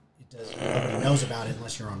can't. Nobody knows about it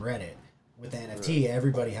unless you're on Reddit. With the NFT,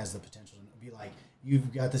 everybody has the potential to be like,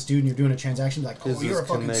 you've got this dude and you're doing a transaction, like, oh, you're a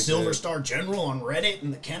fucking Silver Star General on Reddit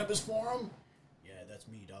in the cannabis forum? Yeah, that's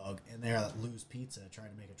me, dog. And they're at Lou's Pizza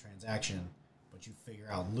trying to make a transaction, but you figure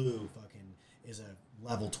out Lou fucking is a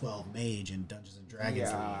level 12 mage in Dungeons and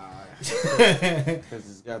Dragons. Because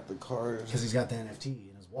he's got the card. Because he's got the NFT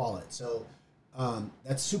in his wallet. So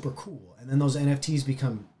that's super cool. And then those NFTs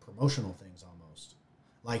become promotional things almost.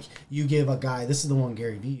 Like you give a guy, this is the one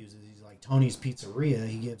Gary Vee uses. He's like Tony's Pizzeria.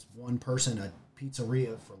 He gives one person a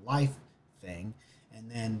pizzeria for life thing.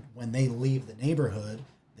 And then when they leave the neighborhood,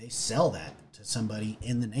 they sell that to somebody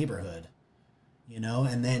in the neighborhood. You know,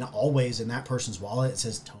 and then always in that person's wallet, it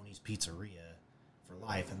says Tony's Pizzeria for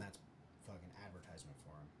life. And that's fucking advertisement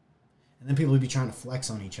for him. And then people would be trying to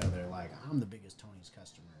flex on each other. Like, I'm the biggest Tony's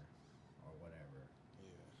customer or whatever.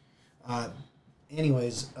 Yeah.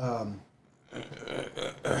 Anyways, kind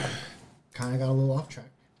of got a little off track.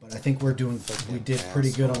 But I think we did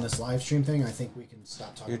pretty good on this live stream thing. I think we can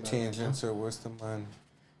stop talking about it. Your tangents are worse than mine.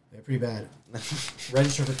 They're pretty bad.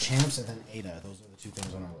 Register for champs and then ADA. Those are the two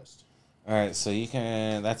things on our list. All right, so you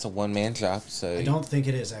can. That's a one-man job. So I don't think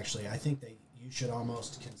it is actually. I think that you should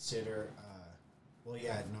almost consider. Well,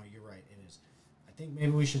 yeah, no, you're right. It is. I think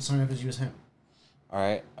maybe we should sign up as you as him. All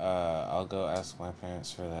right, I'll go ask my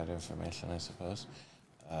parents for that information. I suppose.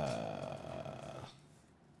 Yeah.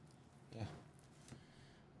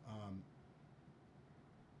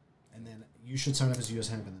 And then you should sign up as U.S.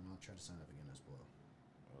 Hemp, and then I'll try to sign up again as Blow.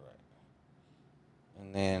 Right.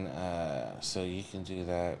 And then, so you can do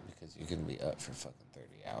that because you're gonna be up for fucking 30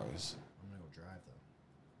 hours. I'm gonna go drive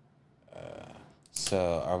though.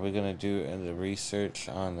 So are we gonna do the research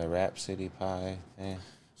on the Rhapsody Pie thing?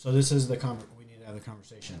 So this is the we need to have the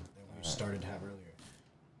conversation that we started to have earlier.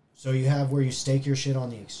 So you have where you stake your shit on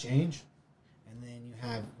the exchange, and then you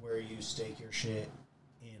have where you stake your shit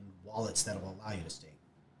in wallets that will allow you to stake.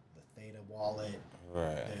 The Theta wallet.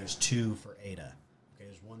 Right. There's two for ADA. Okay,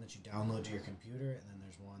 there's one that you download to your computer, and then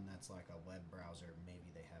there's one that's like a web browser.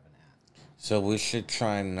 Maybe they have an app. So we should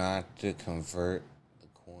try not to convert the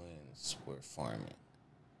coins we're farming.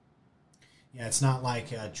 Yeah, it's not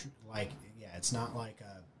like it's not like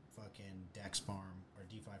a fucking Dex farm or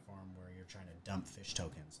DeFi farm where you're trying to dump fish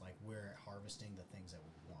tokens. Like we're harvesting the things that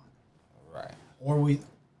we want. Right. Or we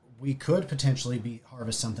could potentially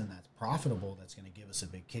harvest something that's profitable that's going to give us a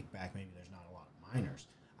big kickback. Maybe there's not a lot of miners.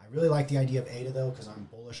 I really like the idea of ADA though because I'm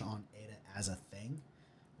bullish on ADA as a thing,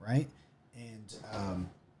 right? And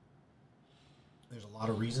there's a lot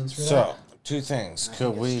of reasons for that. So, two things.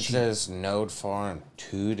 Could we just node farm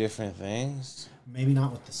two different things? Maybe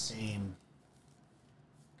not with the same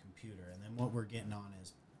computer. And then what we're getting on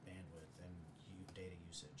is bandwidth and data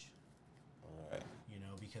usage. Right. You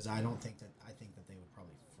know, because I think that they would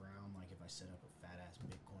probably frown, like if I set up a fat ass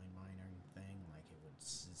Bitcoin miner thing, like it would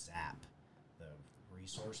zap the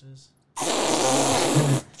resources.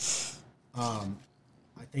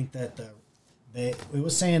 I think that it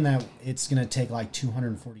was saying that it's gonna take like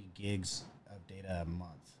 240 gigs of data a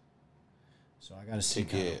month. So I got to see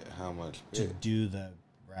to get how much to do the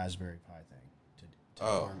Raspberry Pi thing to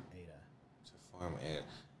farm Ada. To farm Ada.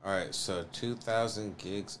 All right, so 2,000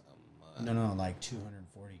 gigs a month. No, like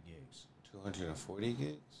 240 gigs. 240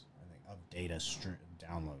 gigs. I think of data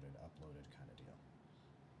downloaded, uploaded kind of deal.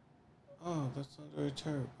 Oh, that's under a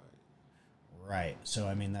terabyte. Right. So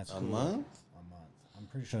I mean that's a month. I'm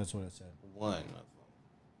pretty sure that's what it said. One of them.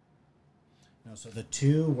 No, so the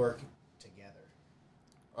two work together.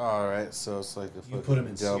 All right, so it's like a you put them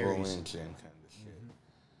in double series. engine kind of shit. Mm-hmm.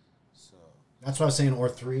 So that's what I was saying, or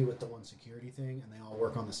three with the one security thing, and they all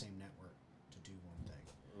work on the same network to do one thing.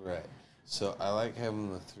 Right. So I like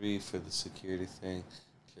having the 3 for the security thing,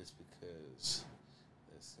 just because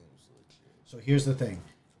that seems legit. So here's the thing: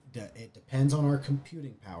 it depends on our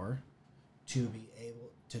computing power to be able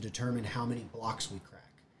to determine how many blocks we crack.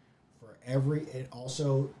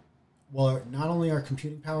 Well, not only our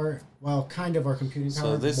computing power, well, kind of our computing power.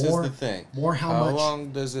 So this is the thing. How much? How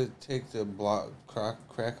long does it take to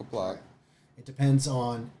crack a block? It depends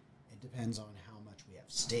on how much we have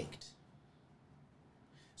staked.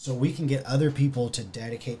 So we can get other people to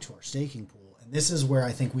dedicate to our staking pool, and this is where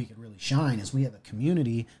I think we could really shine. Is we have a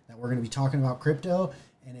community that we're going to be talking about crypto,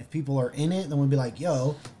 and if people are in it, then we'll be like,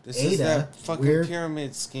 "Yo, this Ada, is that fucking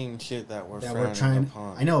pyramid scheme shit that we're trying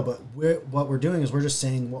upon." I know, but what we're doing is we're just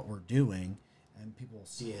saying what we're doing, and people will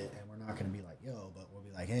see it, and we're not going to be like, "Yo," but we'll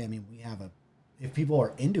be like, "Hey, I mean, we have if people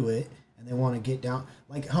are into it and they want to get down,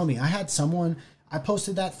 like, homie, I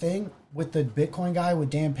posted that thing with the Bitcoin guy with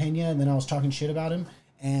Dan Pena, and then I was talking shit about him,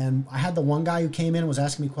 and I had the one guy who came in and was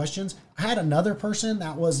asking me questions. I had another person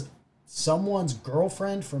that was someone's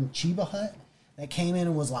girlfriend from Chiba Hut that came in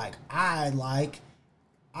and was like, I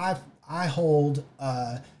hold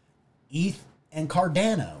ETH and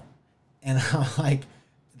Cardano, and I'm like,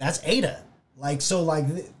 that's Ada. Like, so like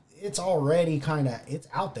it's already it's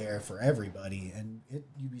out there for everybody, and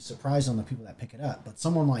you'd be surprised on the people that pick it up. But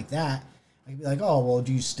someone like that, I could be like, oh, well,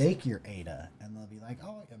 do you stake your Ada? And they'll be like,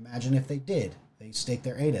 oh, imagine if they did. They stake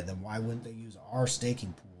their Ada, then why wouldn't they use our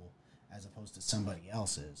staking pool as opposed to somebody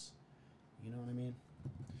else's? You know what I mean?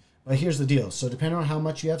 But here's the deal. So depending on how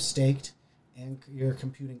much you have staked and your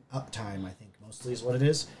computing uptime, I think mostly is what it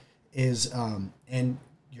is and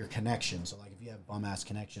your connection. So like if you have bum ass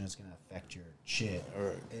connection, it's gonna affect your shit.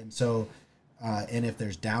 Right. And so and if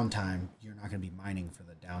there's downtime, you're not gonna be mining for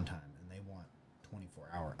the downtime, and they want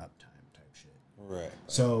 24-hour uptime type shit. Right.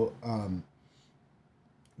 So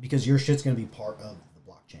because your shit's gonna be part of the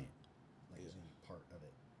blockchain, like it's gonna be part of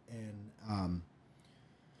it, and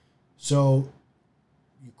so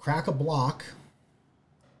you crack a block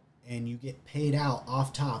and you get paid out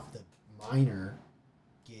off top. The miner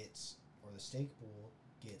gets, or the stake pool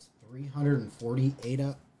gets 340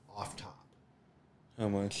 ADA off top. How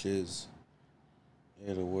much is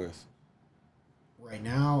ADA worth? Right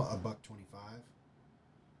now, $1.25.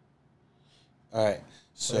 All right.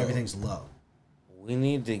 So everything's low. We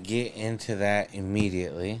need to get into that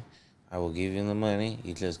immediately. I will give you the money.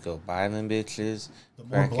 You just go buy them bitches. The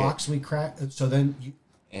more blocks we crack, so then you...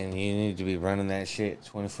 And you need to be running that shit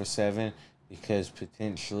 24/7, because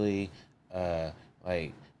potentially,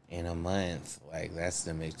 like in a month, like that's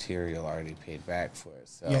the material already paid back for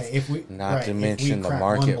itself. Yeah, if we not to mention the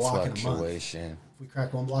market fluctuation. If we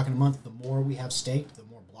crack one block in a month, the more we have staked, the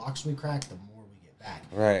more blocks we crack, the more we get back.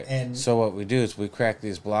 Right. And so what we do is we crack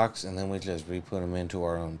these blocks, and then we just re-put them into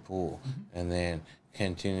our own pool, and then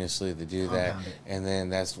continuously to do that, and then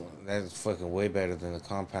that's fucking way better than the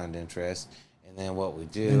compound interest. And then what we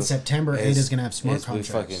do in September, Ada's gonna have smart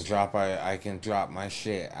contracts. We fucking I can drop my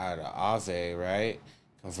shit out of Aave, right?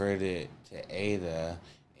 Convert it to Ada,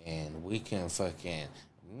 and we can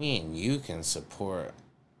me and you can support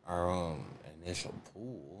our own initial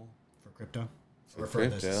pool for crypto, or for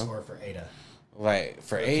Ada. Like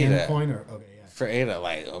for Ada, coin or okay, yeah. For Ada,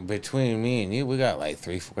 like between me and you, we got like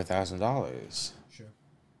 $3,000-$4,000. Sure.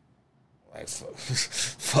 Like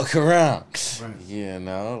fuck around, right? You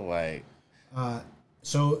know, like.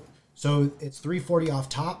 So it's 340 off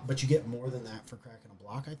top, but you get more than that for cracking a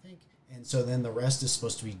block, I think. And so then the rest is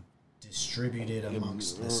supposed to be distributed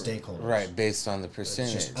amongst the stakeholders. Right, based on the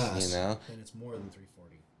percentage, us, you know? Then it's more than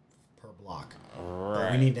 340 per block. Right.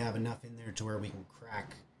 But we need to have enough in there to where we can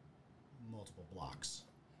crack multiple blocks.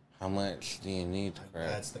 How much do you need to crack?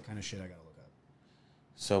 That's the kind of shit I gotta look up.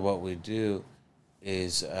 So what we do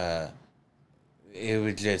is It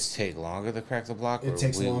would just take longer to crack the block? It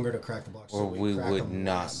takes longer to crack the block. Or we would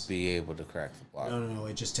not be able to crack the block? No.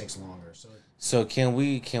 It just takes longer. So can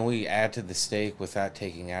we add to the steak without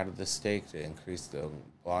taking out of the steak to increase the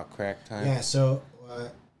block crack time? Yeah, so...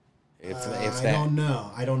 if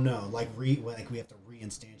I don't know. Like we have to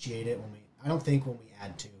reinstantiate it when we... I don't think when we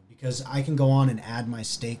add to. Because I can go on and add my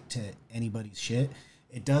steak to anybody's shit.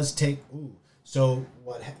 It does take... Ooh. So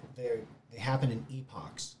they happen in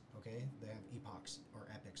epochs. Okay? They have epochs or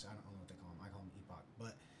epics. I don't know what they call them. I call them epoch.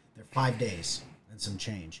 But they're 5 days and some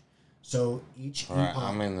change. So each epoch...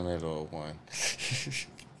 I'm in the middle of one.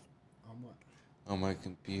 On what? On my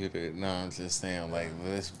computer. No, I'm just saying, like,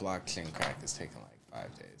 this blockchain crack is taking like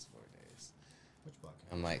 5 days, 4 days. Which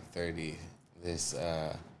blockchain? I'm like 30. This,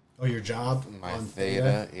 Oh, your job? My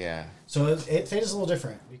Theta? Yeah. So Theta's a little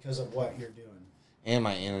different because of what you're doing. And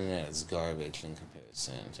my internet is garbage in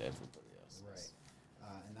comparison to everybody else. Right.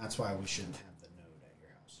 And that's why we shouldn't have the node at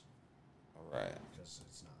your house. Right. Because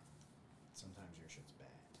it's not. Sometimes your shit's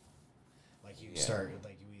bad. Like you start,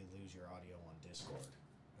 like you lose your audio on Discord.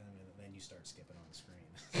 And then you start skipping on the screen.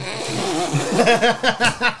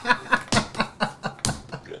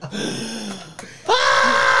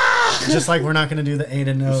 Just like we're not going to do the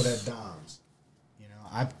ADA node at Dom's. You know,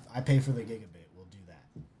 I pay for the gigabit. We'll do that.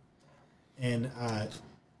 And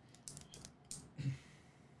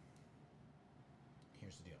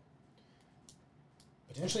here's the deal.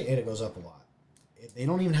 Potentially ADA goes up a lot. They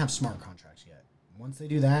don't even have smart contracts yet. Once they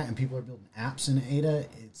do that and people are building apps in ADA,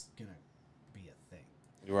 it's going to be a thing.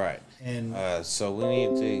 Right. And so we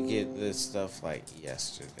need to get this stuff like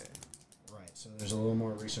yesterday. Right. So there's a little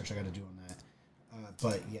more research I got to do on that.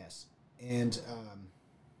 But yes. And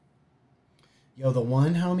the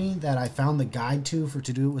one homie that I found the guide to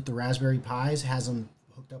do it with the Raspberry Pis has them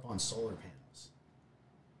hooked up on solar panels.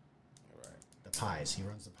 Right. The Pis. He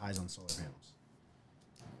runs the Pis on solar panels.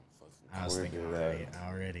 I was thinking already.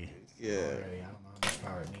 Yeah. Already. I don't know how much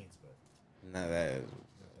power it needs, but not that. Not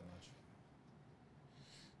that much.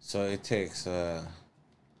 So it takes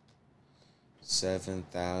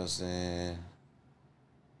 7,000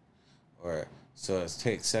 or so it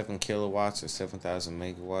takes 7 kilowatts or 7,000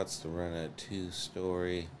 megawatts to run a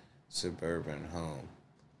 2-story suburban home.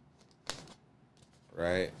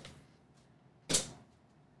 Right?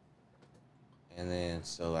 And then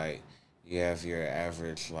so like you have your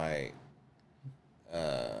average like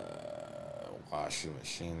washing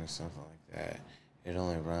machine or something like that. It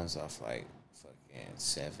only runs off like fucking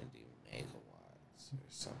 70 megawatts or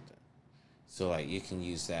something. So like you can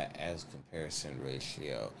use that as comparison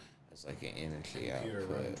ratio as like an energy Computer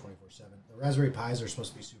output. running 24/7. The Raspberry Pis are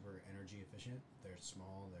supposed to be super energy efficient. They're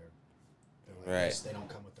small. They're like right. this. They don't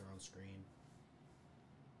come with their own screen.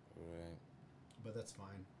 Right. But that's fine.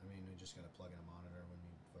 I mean, you just gotta plug in a monitor when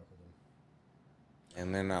you fuck with them.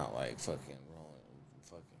 And they're not like fucking rolling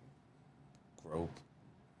fucking grope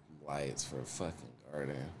lights for a fucking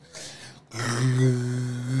garden.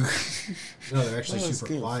 No, they're actually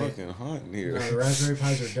super quiet. Fucking hot in here. No, the Raspberry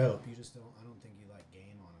Pis are dope. You just don't. I don't think you like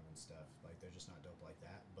game on them and stuff. Like they're just not dope like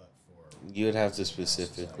that. But for you would have to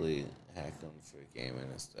specifically hack them for gaming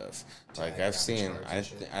and stuff. Like I've seen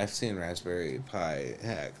Raspberry Pi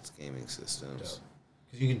hacked gaming systems.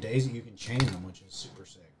 Because you can chain them, which is super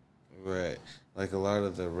sick. Right, like a lot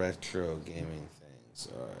of the retro gaming things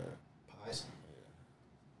are Pis.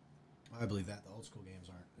 I believe that the old school games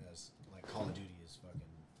aren't as like Call of Duty is fucking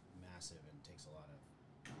massive and takes a lot of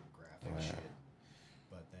graphic shit.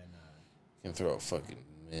 But then you can throw a fucking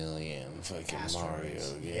million fucking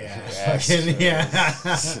Mario games.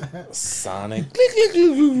 Sonic.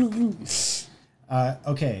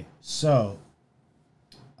 Okay, so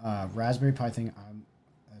Raspberry Pi thing.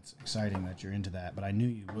 That's exciting that you're into that, but I knew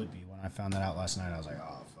you would be when I found that out last night. I was like,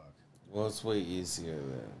 oh fuck. Well, it's way easier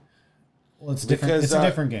than. Well, it's different. It's a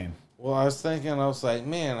different game. Well, I was like,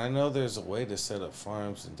 man, I know there's a way to set up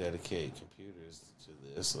farms and dedicate computers to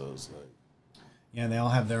this. So I was like, yeah, they all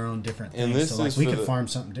have their own different things. And this so like we could farm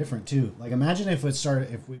something different too. Like imagine if we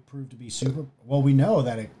proved to be super. Well, we know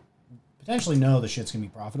that it potentially the shit's gonna be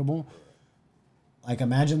profitable. Like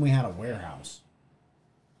imagine we had a warehouse,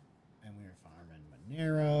 and we were farming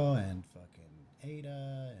Monero and fucking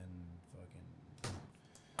Ada and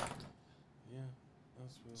fucking. Yeah,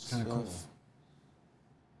 that's kind of cool.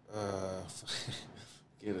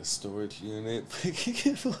 Get a storage unit.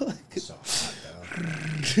 So hot though.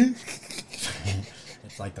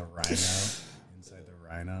 It's like the Rhino inside the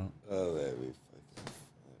Rhino. Oh, that'd be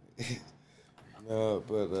fucking funny. No,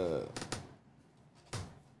 but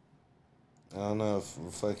I don't know if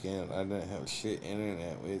fucking I didn't have shit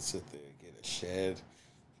internet. We'd sit there, get a shed,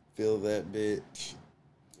 fill that bitch.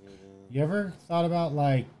 You ever thought about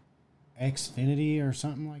like Xfinity or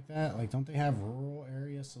something like that? Like, don't they have rural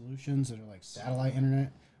area solutions that are like satellite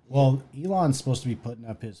internet? Well, Elon's supposed to be putting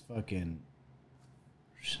up his fucking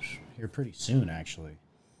here pretty soon, actually.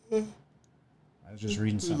 I was just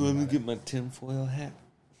reading something. Let me get my tinfoil hat.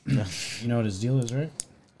 You know what his deal is, right?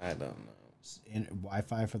 I don't know.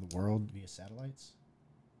 Wi-Fi for the world via satellites.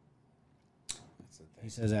 That's the thing. He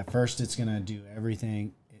says at first it's gonna do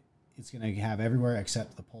everything. It's gonna have everywhere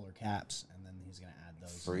except the polar caps, and then he's gonna add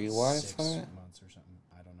those Free in Wi-Fi? 6 months or something.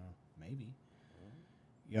 I don't know. Maybe.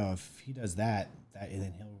 Yo, if he does that,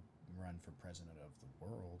 then he'll run for president of the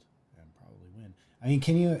world and probably win. I mean,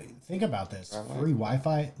 can you think about this? Free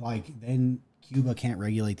Wi-Fi, like then Cuba can't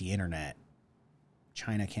regulate the internet.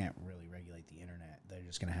 China can't really regulate the internet. They're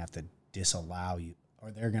just gonna have to disallow you, or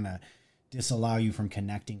they're gonna disallow you from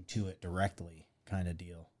connecting to it directly, kind of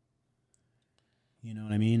deal. You know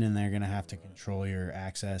what I mean? And they're gonna have to control your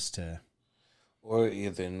access to, or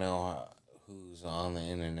either know who's on the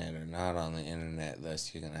internet or not on the internet.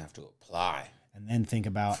 Thus, you're gonna have to apply. And then think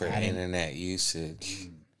about for internet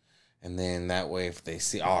usage. And then that way, if they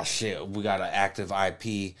see, oh shit, we got an active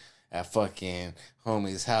IP at fucking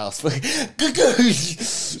homie's house. So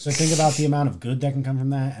think about the amount of good that can come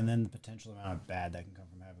from that, and then the potential amount of bad that can come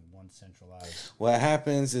from having one centralized. What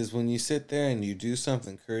happens is when you sit there and you do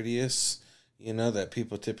something courteous, you know, that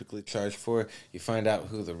people typically charge for, you find out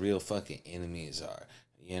who the real fucking enemies are.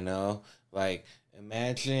 You know? Like,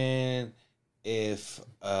 imagine if,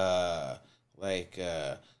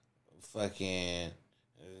 fucking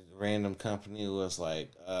random company was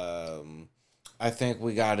like, I think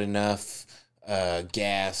we got enough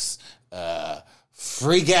gas,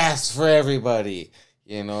 free gas for everybody.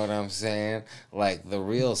 You know what I'm saying? Like, the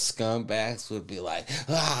real scumbags would be like,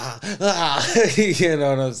 you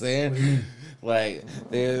know what I'm saying? Like,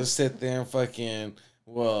 they'll sit there and fucking,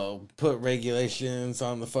 put regulations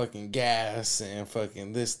on the fucking gas and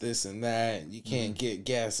fucking this, and that. You can't get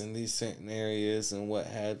gas in these certain areas and what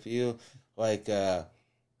have you. Like,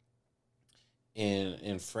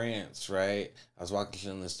 in France, right? I was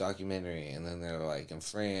watching this documentary, and then they're like in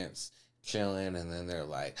France chilling, and then they're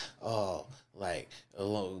like, oh, like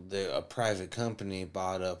a private company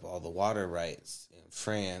bought up all the water rights in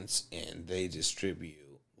France, and they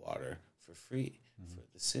distribute water for free for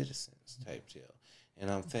the citizens type deal. And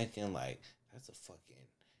I'm thinking, like, that's a fucking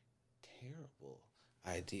terrible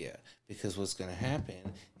idea, because what's gonna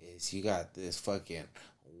happen is you got this fucking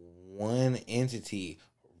one entity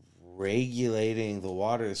regulating the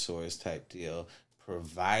water source type deal,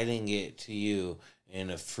 providing it to you in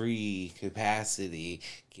a free capacity,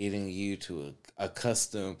 getting you to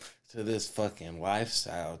accustom to this fucking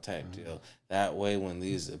lifestyle type deal. That way, when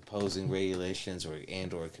these opposing regulations or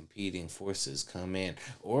competing forces come in,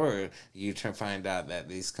 or you find out that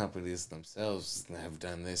these companies themselves have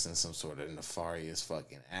done this in some sort of nefarious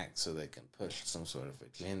fucking act so they can push some sort of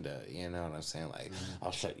agenda, you know what I'm saying? Like,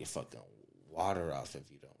 I'll shut your fucking water off if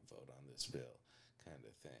you don't vote on this bill, kind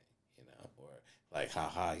of thing, you know? Or like,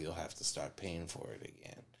 haha, you'll have to start paying for it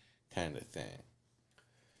again, kind of thing.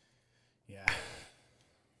 Yeah.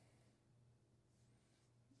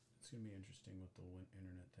 It's going to be interesting with the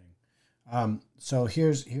internet thing. So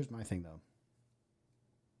here's my thing, though.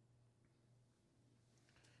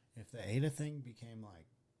 If the ADA thing became like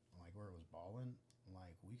where it was balling,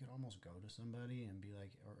 like, we could almost go to somebody and be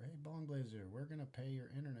like, hey, Bong Blazer, we're going to pay your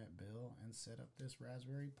internet bill and set up this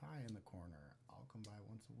Raspberry Pi in the corner. I'll come by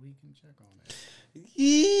once a week and check on it.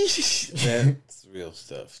 That's real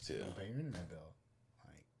stuff, too. Pay your internet bill.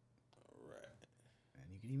 Like, right. And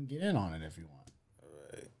you can even get in on it if you want.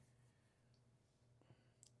 Right.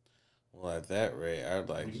 Well, at that rate, I'd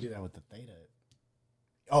like... You can do that with the Theta.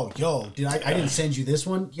 Oh, yo, dude, I didn't send you this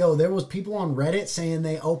one. Yo, there was people on Reddit saying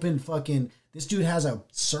they opened fucking... This dude has a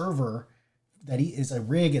server that he is a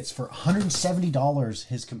rig. It's for $170.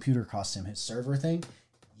 His computer costs him, his server thing.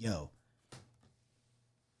 Yo,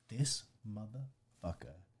 this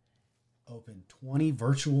motherfucker opened 20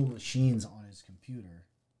 virtual machines on his computer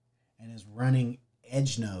and is running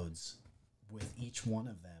edge nodes with each one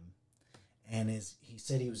of them. And he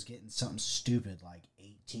said he was getting something stupid like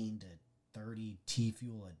 18 to 30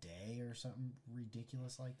 T-fuel a day or something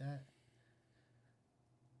ridiculous like that.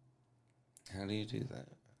 How do you do that? I don't know.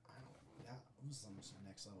 That was some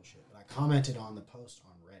next level shit. But I commented on the post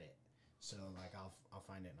on Reddit. So, like, I'll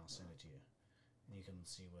find it and I'll send it to you. And you can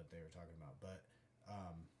see what they were talking about. But,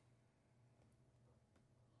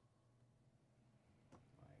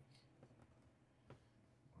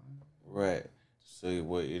 right. So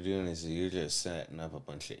what you're doing is you're just setting up a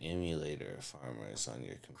bunch of emulator farmers on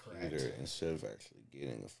your computer. Correct. Instead of actually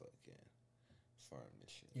getting a fucking farm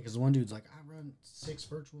this shit. Yeah, because the one dude's like, I run 6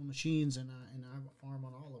 virtual machines and I farm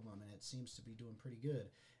on all of them, and it seems to be doing pretty good.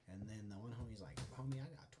 And then the one homie's like, homie, I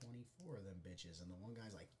got 24 of them bitches. And the one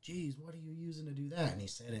guy's like, geez, what are you using to do that? And he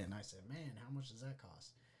said it, and I said, man, how much does that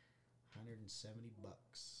cost? $170.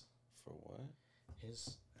 For what?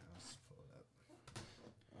 Let's pull it up.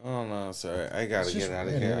 Oh no, sorry. I gotta get out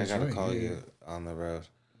of here. I gotta call you on the road.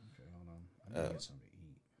 Okay, hold on. I need to get something to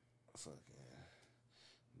eat. Fuck yeah.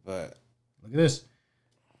 But look at this.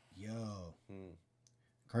 Yo.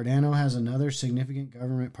 Cardano has another significant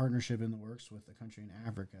government partnership in the works with a country in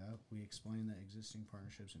Africa. We explained the existing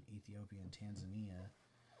partnerships in Ethiopia and Tanzania.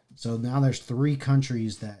 So now there's 3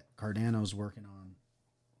 countries that Cardano's working on.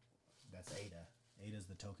 That's ADA. ADA is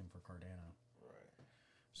the token for Cardano. right.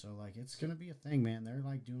 So, like, it's going to be a thing, man. They're,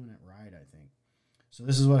 like, doing it right, I think. So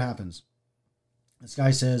this is what happens. This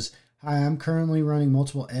guy says, hi, I'm currently running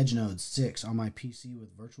multiple edge nodes, 6, on my PC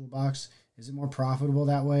with VirtualBox. Is it more profitable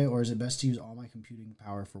that way, or is it best to use all my computing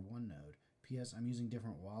power for one node? P.S. I'm using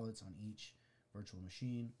different wallets on each virtual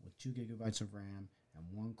machine with 2 gigabytes of RAM and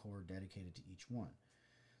 1 core dedicated to each one.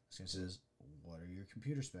 This guy says, what are your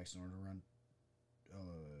computer specs in order to run...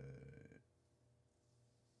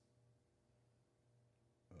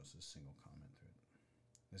 it's a single comment thread.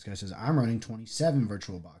 This guy says, I'm running 27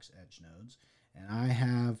 VirtualBox Edge nodes, and I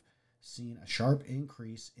have seen a sharp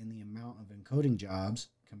increase in the amount of encoding jobs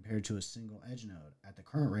compared to a single Edge node. At the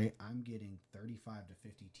current rate, I'm getting 35 to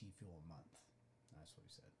 50 T-fuel a month. That's what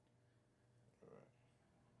he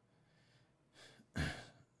said.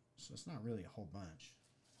 So it's not really a whole bunch,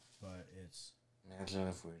 but it's... Imagine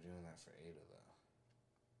if we were doing that for ADA, though.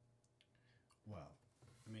 Well,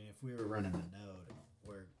 I mean, if we were running a node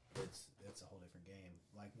where it's a whole different game.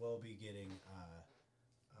 Like, we'll be getting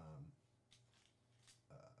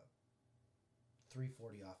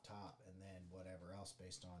 340 off top, and then whatever else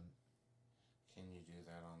based on. Can you do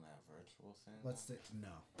that on that virtual thing?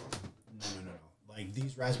 No. Like,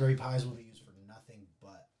 these Raspberry Pis will be used for nothing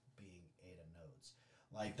but being ADA nodes.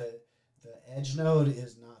 Like, the Edge node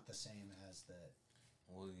is not the same as the.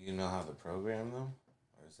 Well, you know how to program them,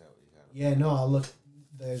 or is that what you got? Yeah, no. I'll look.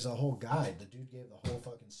 There's a whole guide. The dude gave the whole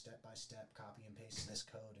fucking step-by-step copy and paste this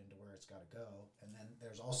code into where it's got to go. And then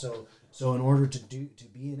there's also, so in order to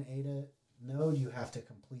be an ADA node, you have to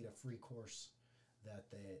complete a free course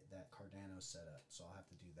that Cardano set up. So I'll have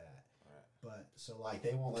to do that. Right. But so, like,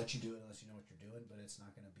 they won't let you do it unless you know what you're doing. But it's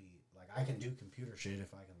not going to be like, I can do computer shit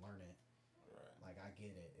if I can learn it. Right. Like, I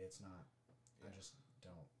get it. It's not. Yeah. I just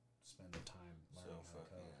don't spend the time learning how to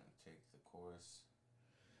code. Take the course.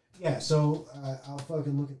 Yeah, so I'll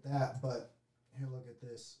fucking look at that, but here, look at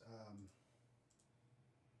this.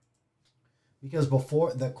 Because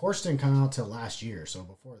before, the course didn't come out till last year, so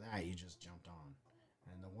before that, you just jumped on.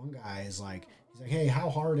 And the one guy is like, he's like, hey, how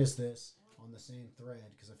hard is this on the same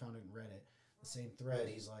thread? Because I found it in Reddit. The same thread,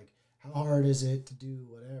 he's like, how hard is it to do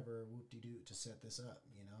whatever, whoop-de-doo, to set this up,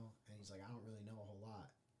 you know? And he's like, I don't really know a whole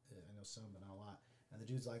lot. I know some, but not a lot. And the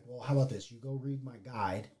dude's like, well, how about this? You go read my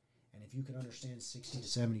guide. And if you can understand 60 to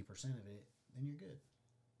 70% of it, then you're good.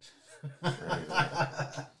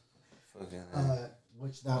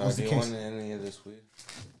 Which that was the case. Do you want any of this weed?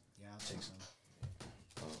 Yeah, I'll take some.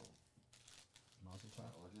 Oh. Mazel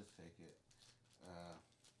tov. We'll just take it.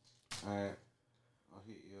 Alright. I'll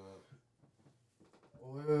hit you up.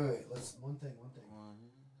 Oh, wait. Let's, one thing.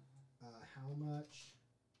 How much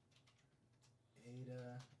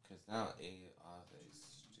ADA... Because now ADA is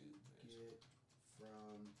stupid. Get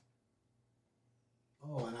from...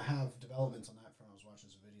 Oh, and I have developments on that front. I was watching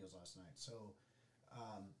some videos last night. So,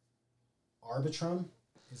 Arbitrum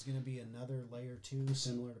is going to be another layer 2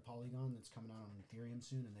 similar to Polygon that's coming out on Ethereum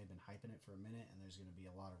soon, and they've been hyping it for a minute, and there's going to be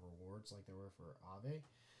a lot of rewards like there were for Aave.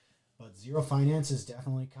 But Zero Finance is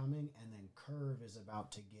definitely coming, and then Curve is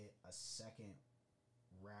about to get a second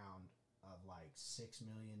round of like $6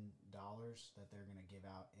 million that they're going to give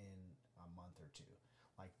out in a month or two,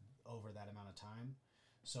 like over that amount of time.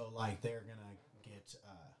 So, like, they're going to get,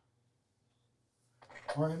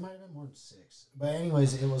 or it might have been more than 6. But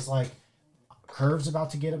anyways, it was like, Curve's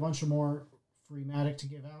about to get a bunch of more free Matic to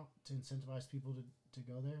give out to incentivize people to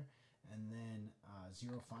go there. And then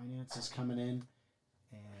Zero Finance is coming in.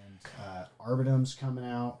 And Arbitrum's coming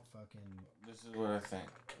out. Fucking. This is what I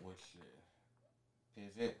think we should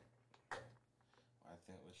pivot. I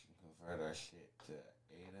think we should convert our shit to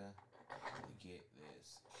ADA to get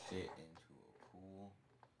this shit into a pool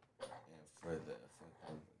and for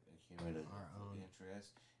accumulative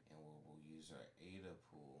interest, and we'll use our ADA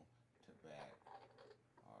pool to back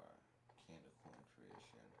our Candy Coin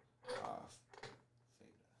creation off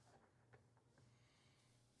Theta.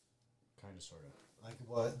 Kind of, sort of. Like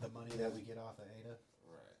what the money that we get off of ADA.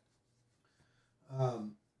 Right.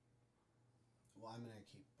 Well, I'm gonna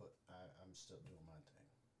keep I'm still doing my thing.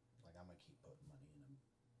 Like I'm gonna keep putting money in them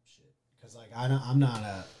shit because like I'm not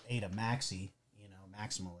a ADA maxi,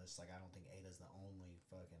 maximalist. Like I don't think ADA's the only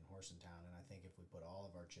fucking horse in town, and I think if we put all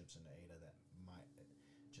of our chips into ADA, that might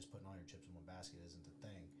just putting all your chips in one basket isn't the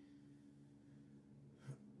thing.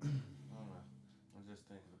 I don't know. I'm just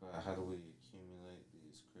thinking about how do we accumulate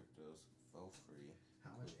these cryptos for free.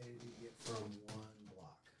 How much ADA do you get from one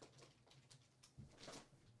block?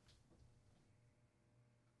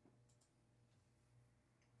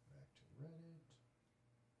 Back to Reddit.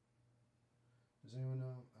 Does anyone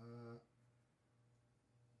know?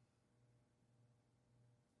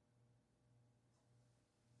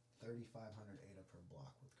 3,500 ADA per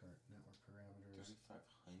block with current network parameters.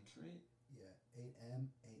 3,500? Yeah, 8M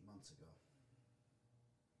 8 months ago.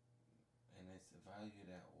 And it's valued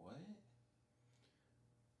at what?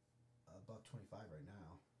 About 25 right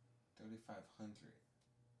now. 3,500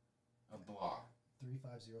 a block.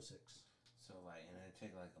 3,506. So like, and it'd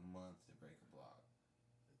take like a month to break a block.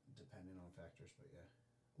 Depending on factors, but yeah.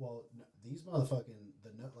 Well, these motherfucking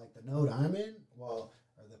the node I'm in. Well,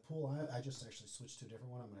 or the pool I just actually switched to a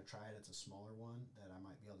different one. I'm gonna try it. It's a smaller one that I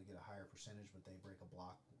might be able to get a higher percentage, but they break a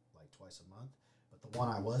block like twice a month. But the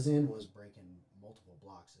one I was in was breaking multiple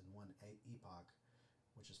blocks in one epoch,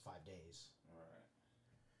 which is 5 days. All right.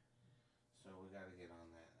 So we got to get on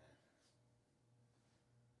that then.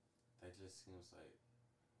 That just seems like,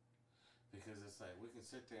 because it's like we can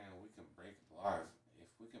sit there and we can break a block. If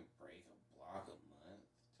we can break a block a month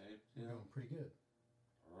type We're deal. doing pretty good.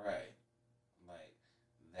 Right. Like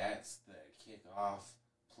that's the kickoff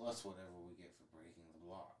plus whatever we get for breaking the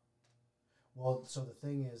block. Well, so the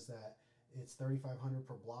thing is that it's 3,500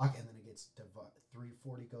 per block, and then it gets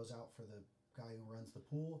 340 goes out for the guy who runs the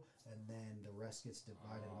pool, and then the rest gets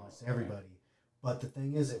divided amongst everybody. But the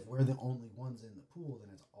thing is, if we're the only ones in the pool, then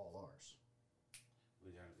it's all ours.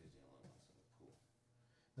 We gotta be the only ones in the pool.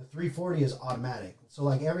 The 340 is automatic, so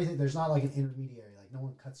like everything, there's not like an intermediary. Like no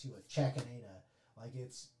one cuts you a check in ADA. Like you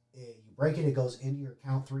break it, it goes into your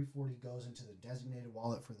account. 340 goes into the designated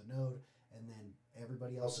wallet for the node, and then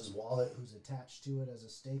everybody else's wallet who's attached to it as a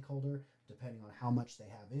stakeholder, depending on how much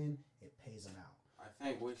they have in, it pays them out. I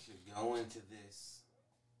think we should go into this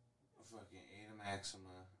fucking ADA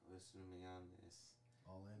Maxima. Listen to me on this.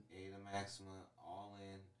 All in. ADA Maxima, all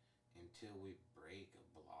in until we break a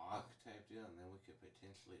block type deal, and then we could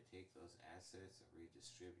potentially take those assets and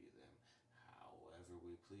redistribute them however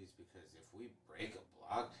we please. Because if we break a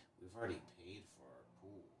block, we've already paid for our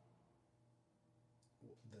pool.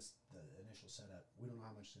 The initial setup, we don't know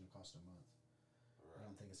how much it's going to cost a month. Right. I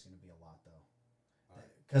don't think it's going to be a lot though,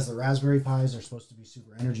 because the Raspberry Pis are supposed to be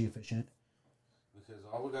super energy efficient. Because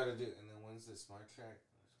all we got to do, and then when's the smart track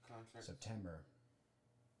contract? September.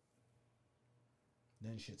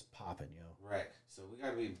 Then shit's popping, yo. Right. So we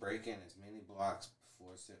got to be breaking as many blocks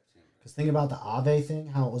before September. Because think about the Aave thing,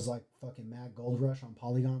 how it was like fucking mad gold rush on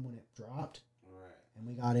Polygon when it dropped. Right. And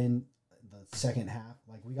we got in the second half.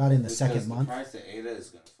 Like we got in the second month. The price of ADA is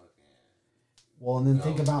going to fucking... Well, and then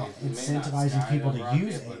think about incentivizing people to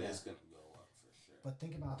use ADA. But it's going to go up for sure. But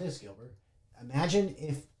think about this, Gilbert. Imagine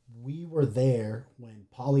if we were there when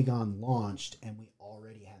Polygon launched and we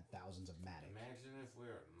already had thousands of Matic. Imagine if we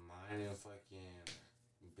were mining fucking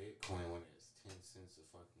Bitcoin when it's 10 cents a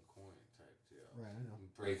fucking coin type deal. Right, I know.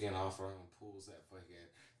 Breaking off our own pools at fucking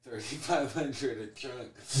 3,500 a chunk.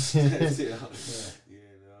 Yeah. You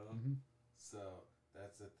know? Mm-hmm. So,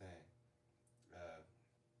 that's the thing.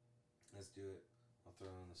 Let's do it. I'll throw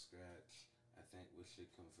in the scratch. I think we should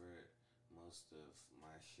convert most of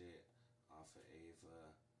my shit off of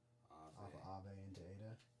Ava, Off of Aave into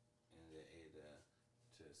ADA. and the ADA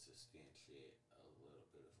to substantiate a little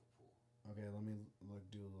bit of a pool. Okay, let me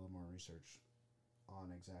do a little more research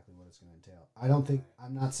on exactly what it's going to entail. I don't think,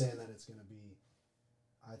 I'm not saying that it's going to be,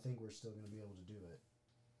 I think we're still going to be able to do it.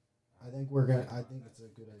 I think it's a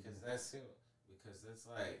good idea. Because that's it. Because it's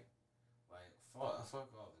like fuck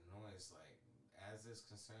all the noise. Like, as it's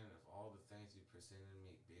concerned, of all the things you presented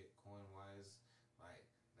me Bitcoin wise, like,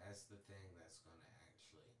 that's the thing that's going to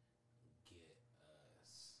actually get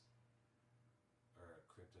us, or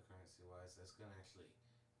cryptocurrency wise, that's going to actually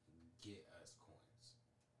get us coins.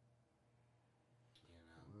 You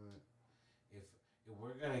know? Right. If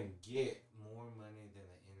we're going to get more money than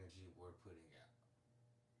the energy we're putting out.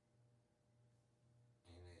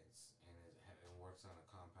 And it works on a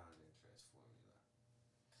compound interest formula.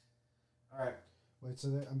 All right. Wait, so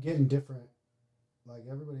I'm getting different, like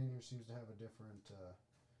everybody in here seems to have a different,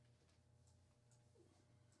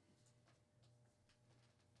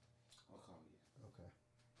 I'll call you.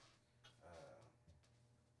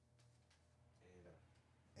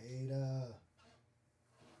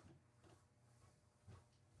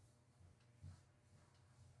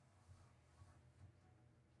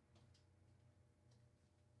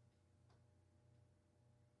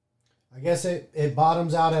 I guess it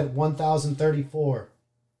bottoms out at 1,034.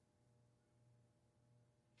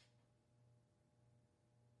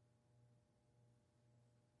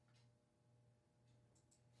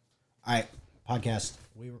 All right, podcast.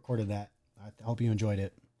 We recorded that. I hope you enjoyed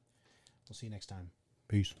it. We'll see you next time.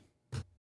 Peace.